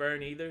didn't like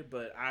Vern either,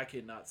 but I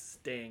could not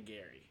stand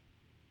Gary.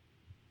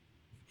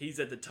 He's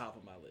at the top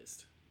of my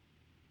list.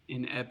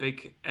 An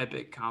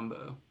epic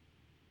combo.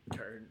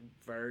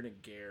 Vern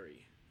and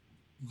Gary.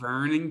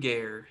 Vern and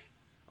Gare.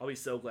 I'll be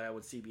so glad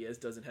when CBS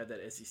doesn't have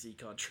that SEC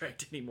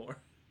contract anymore.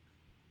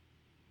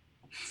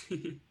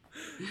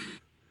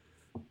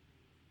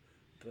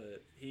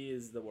 But he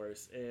is the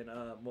worst. And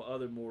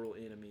other mortal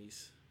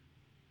enemies.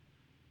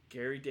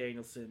 Gary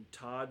Danielson,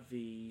 Todd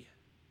V.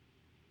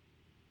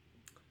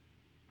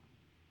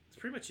 That's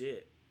pretty much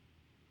it.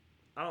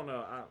 I don't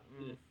know.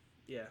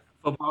 Yeah.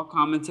 Football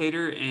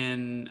commentator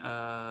and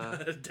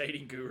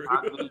dating guru.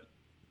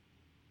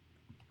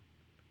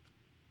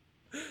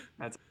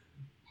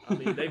 I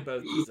mean, they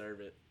both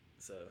deserve it.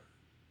 So.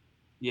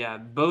 Yeah,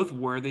 both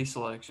worthy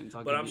selections.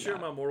 But I'm sure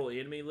my mortal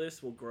enemy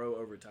list will grow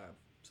over time.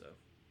 So.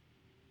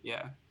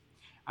 Yeah,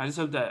 I just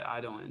hope that I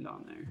don't end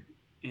on there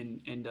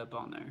and end up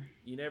on there.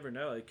 You never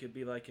know. It could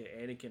be like an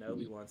Anakin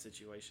Obi-Wan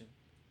situation.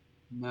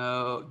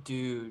 No,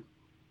 dude.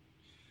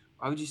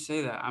 Why would you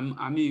say that?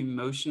 I'm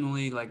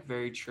emotionally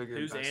very triggered.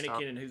 Who's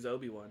Anakin and who's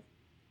Obi-Wan?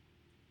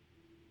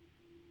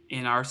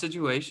 In our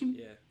situation?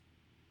 Yeah.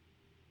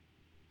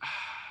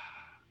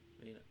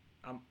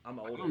 I'm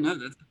older. I don't know.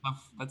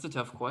 That's a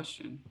tough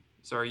question.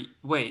 Sorry.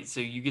 Wait.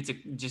 So you get to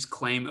just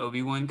claim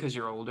Obi-Wan because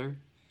you're older?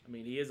 I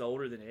mean, he is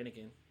older than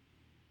Anakin.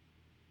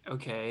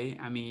 Okay.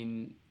 I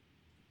mean,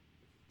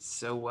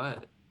 so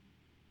what?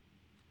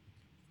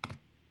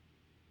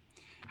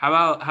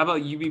 How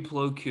about you be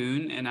Plo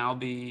Koon and I'll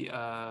be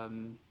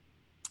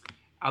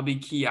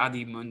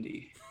Ki-Adi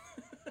Mundi.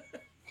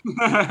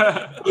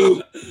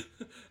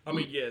 I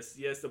mean, yes,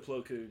 the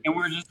Plo Koon. And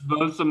we're just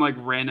both some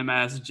random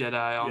ass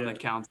Jedi on the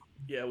council.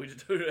 Yeah, we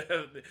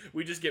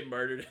just get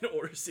murdered in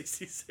Order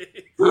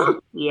 66.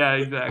 Yeah,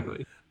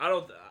 exactly. I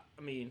know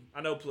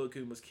Plo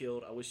Koon was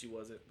killed. I wish he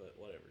wasn't, but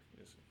whatever.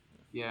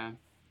 Yeah.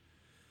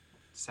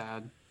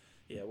 Sad.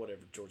 Yeah,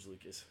 whatever, George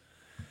Lucas.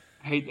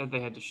 I hate that they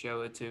had to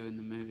show it too in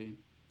the movie.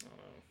 I don't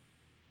know.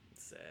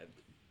 It's sad.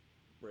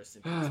 Rest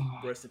in peace.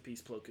 Rest in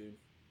peace, Plo Koon.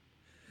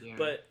 Yeah.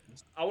 But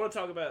I want to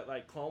talk about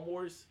Clone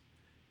Wars.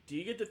 Do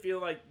you get to feel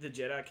like the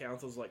Jedi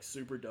Council's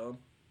super dumb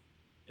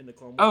in the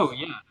Clone Wars? Oh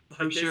yeah,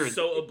 they're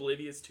so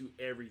oblivious to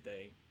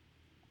everything.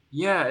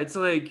 Yeah, it's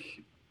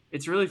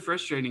really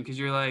frustrating because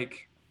you're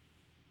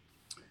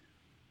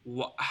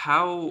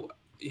how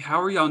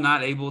are y'all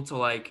not able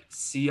to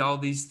see all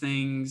these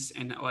things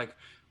and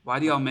why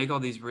do y'all make all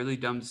these really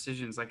dumb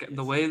decisions?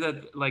 The way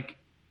that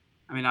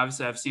I mean,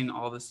 obviously, I've seen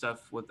all the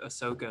stuff with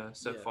Ahsoka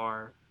so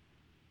far,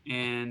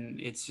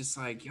 and it's just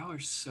like y'all are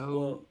so.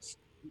 Well,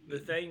 the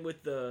thing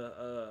with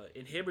the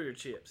inhibitor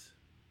chips,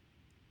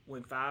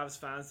 when Fives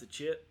finds the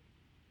chip.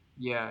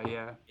 Yeah.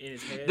 In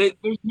his head.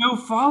 There's no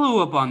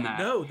follow up on that.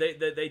 No,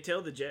 they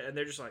tell the Jet, and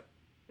they're just like,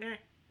 eh.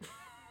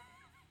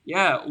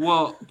 Yeah,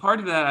 well, part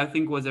of that I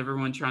think was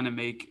everyone trying to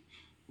make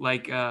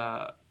like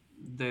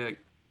the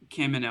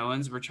Kim and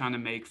Owens were trying to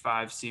make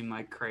Five seem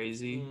like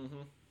crazy,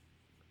 Mm-hmm.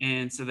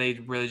 and so they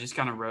really just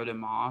kind of wrote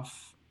him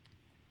off.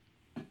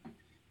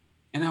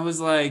 And I was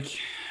like,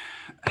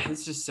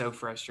 it's just so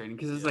frustrating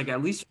because it's like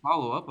at least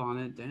follow up on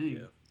it.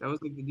 Dang, that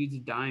was like the dude's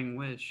dying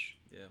wish.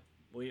 Yeah.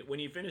 When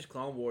you finish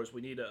Clone Wars,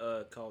 we need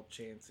to call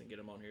Chance and get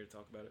him on here to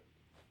talk about it.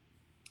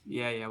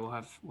 Yeah,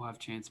 we'll have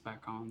Chance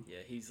back on. Yeah,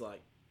 he's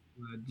like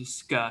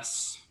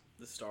discuss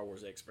the Star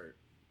Wars expert.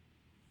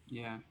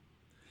 Yeah,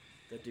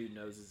 that dude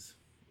knows his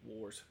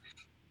wars.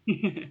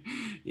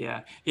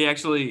 Yeah, he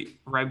actually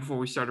right before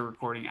we started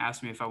recording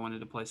asked me if I wanted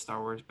to play Star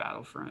Wars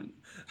Battlefront.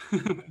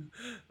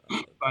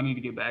 I need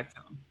to get back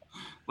to him.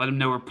 Let him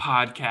know we're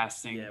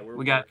podcasting. Yeah,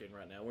 we got working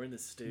right now. We're in the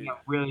studio. We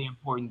got really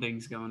important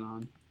things going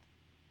on.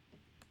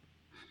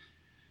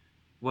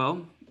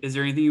 Well, is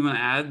there anything you want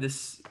to add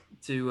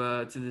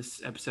to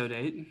this episode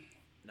 8?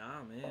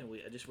 Nah, man.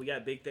 We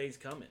got big things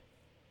coming.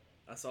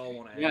 That's all I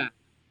want to add. Yeah.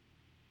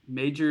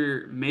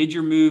 Major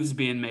moves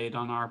being made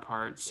on our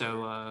part.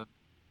 So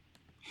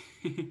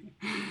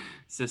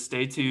so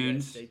stay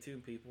tuned. Yeah, stay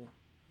tuned, people.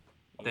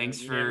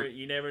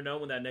 You never know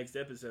when that next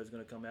episode is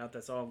going to come out.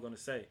 That's all I'm going to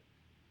say.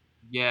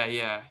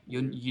 Yeah.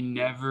 You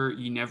never know.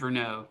 You never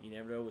know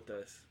with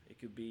us. It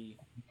could be.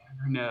 You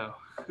never know.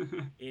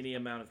 Any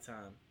amount of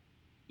time.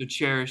 So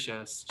cherish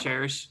us.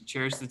 Cherish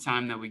the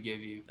time that we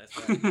give you.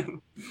 That's right.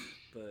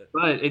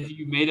 But if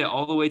you made it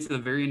all the way to the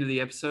very end of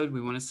the episode,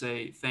 we want to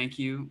say thank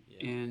you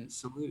and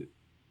salute.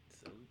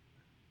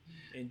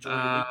 Enjoy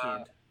your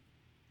weekend.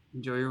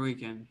 Enjoy your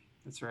weekend.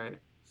 That's right.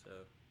 So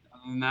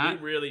other than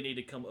that, we really need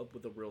to come up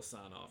with a real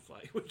sign off.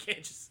 Like we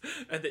can't just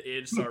at the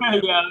end start.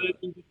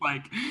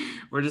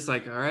 We're just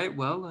like, all right,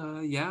 well,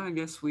 I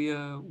guess we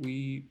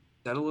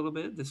said a little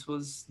bit. This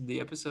was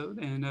the episode,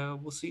 and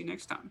we'll see you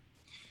next time.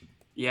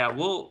 Yeah,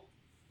 we'll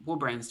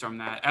brainstorm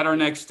that at our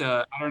next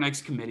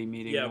committee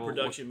meeting. Yeah,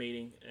 production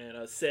meeting.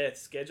 And Seth,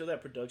 schedule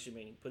that production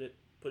meeting. Put it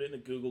in the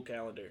Google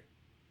Calendar.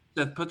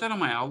 Seth, put that on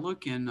my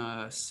Outlook and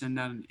send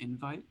out an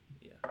invite.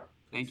 Yeah.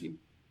 Thank you.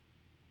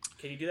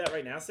 Can you do that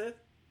right now, Seth?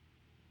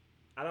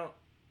 What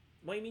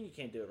do you mean you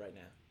can't do it right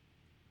now?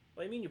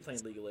 What do you mean you're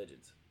playing League of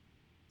Legends?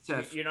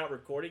 Seth, you're not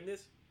recording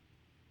this?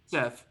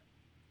 Seth,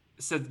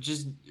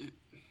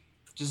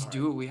 just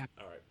do what we have.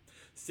 All right.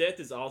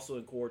 Seth is also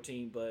in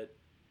quarantine, but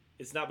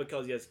it's not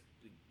because he has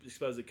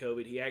exposed to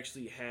COVID. He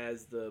actually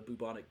has the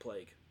bubonic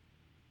plague.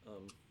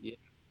 He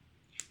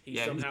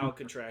somehow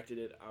contracted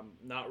it. I'm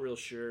not real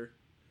sure.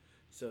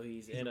 So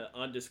he's in an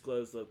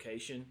undisclosed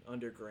location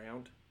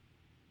underground.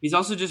 He's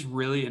also just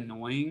really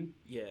annoying.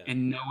 Yeah.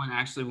 And no one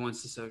actually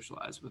wants to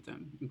socialize with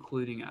him,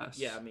 including us.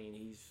 Yeah, I mean,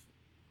 he's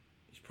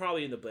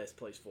probably in the best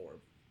place for him.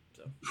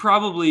 So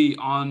probably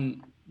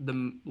on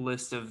the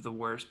list of the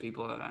worst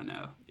people that I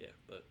know. Yeah,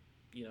 but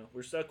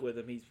we're stuck with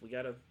him. We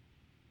got a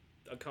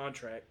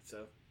contract,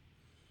 so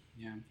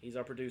yeah, he's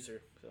our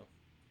producer. So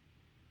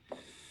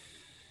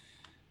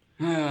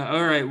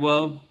all right,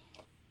 well,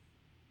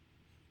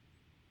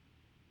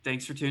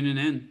 thanks for tuning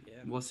in. Yeah.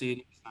 We'll see you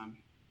next time.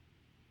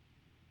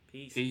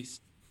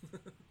 Peace.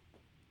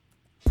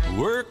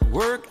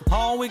 Work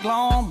all week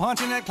long,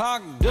 punching that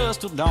clock,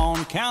 dust till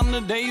dawn, counting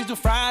the days till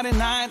Friday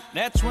night.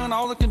 That's when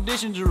all the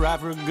conditions are right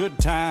for a good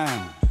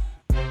time.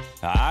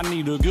 I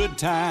need a good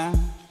time.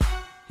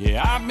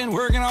 Yeah, I've been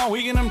working all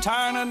week and I'm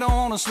tired. I don't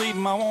want to sleep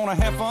and I want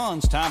to have fun.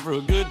 It's time for a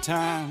good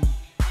time.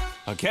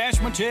 I cash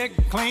my check,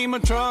 clean my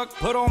truck,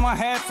 put on my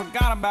hat,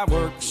 forgot about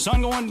work.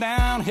 Sun going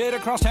down, head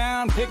across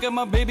town, pick up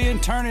my baby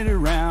and turn it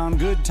around.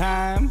 Good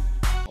time.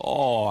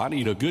 Oh, I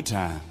need a good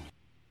time.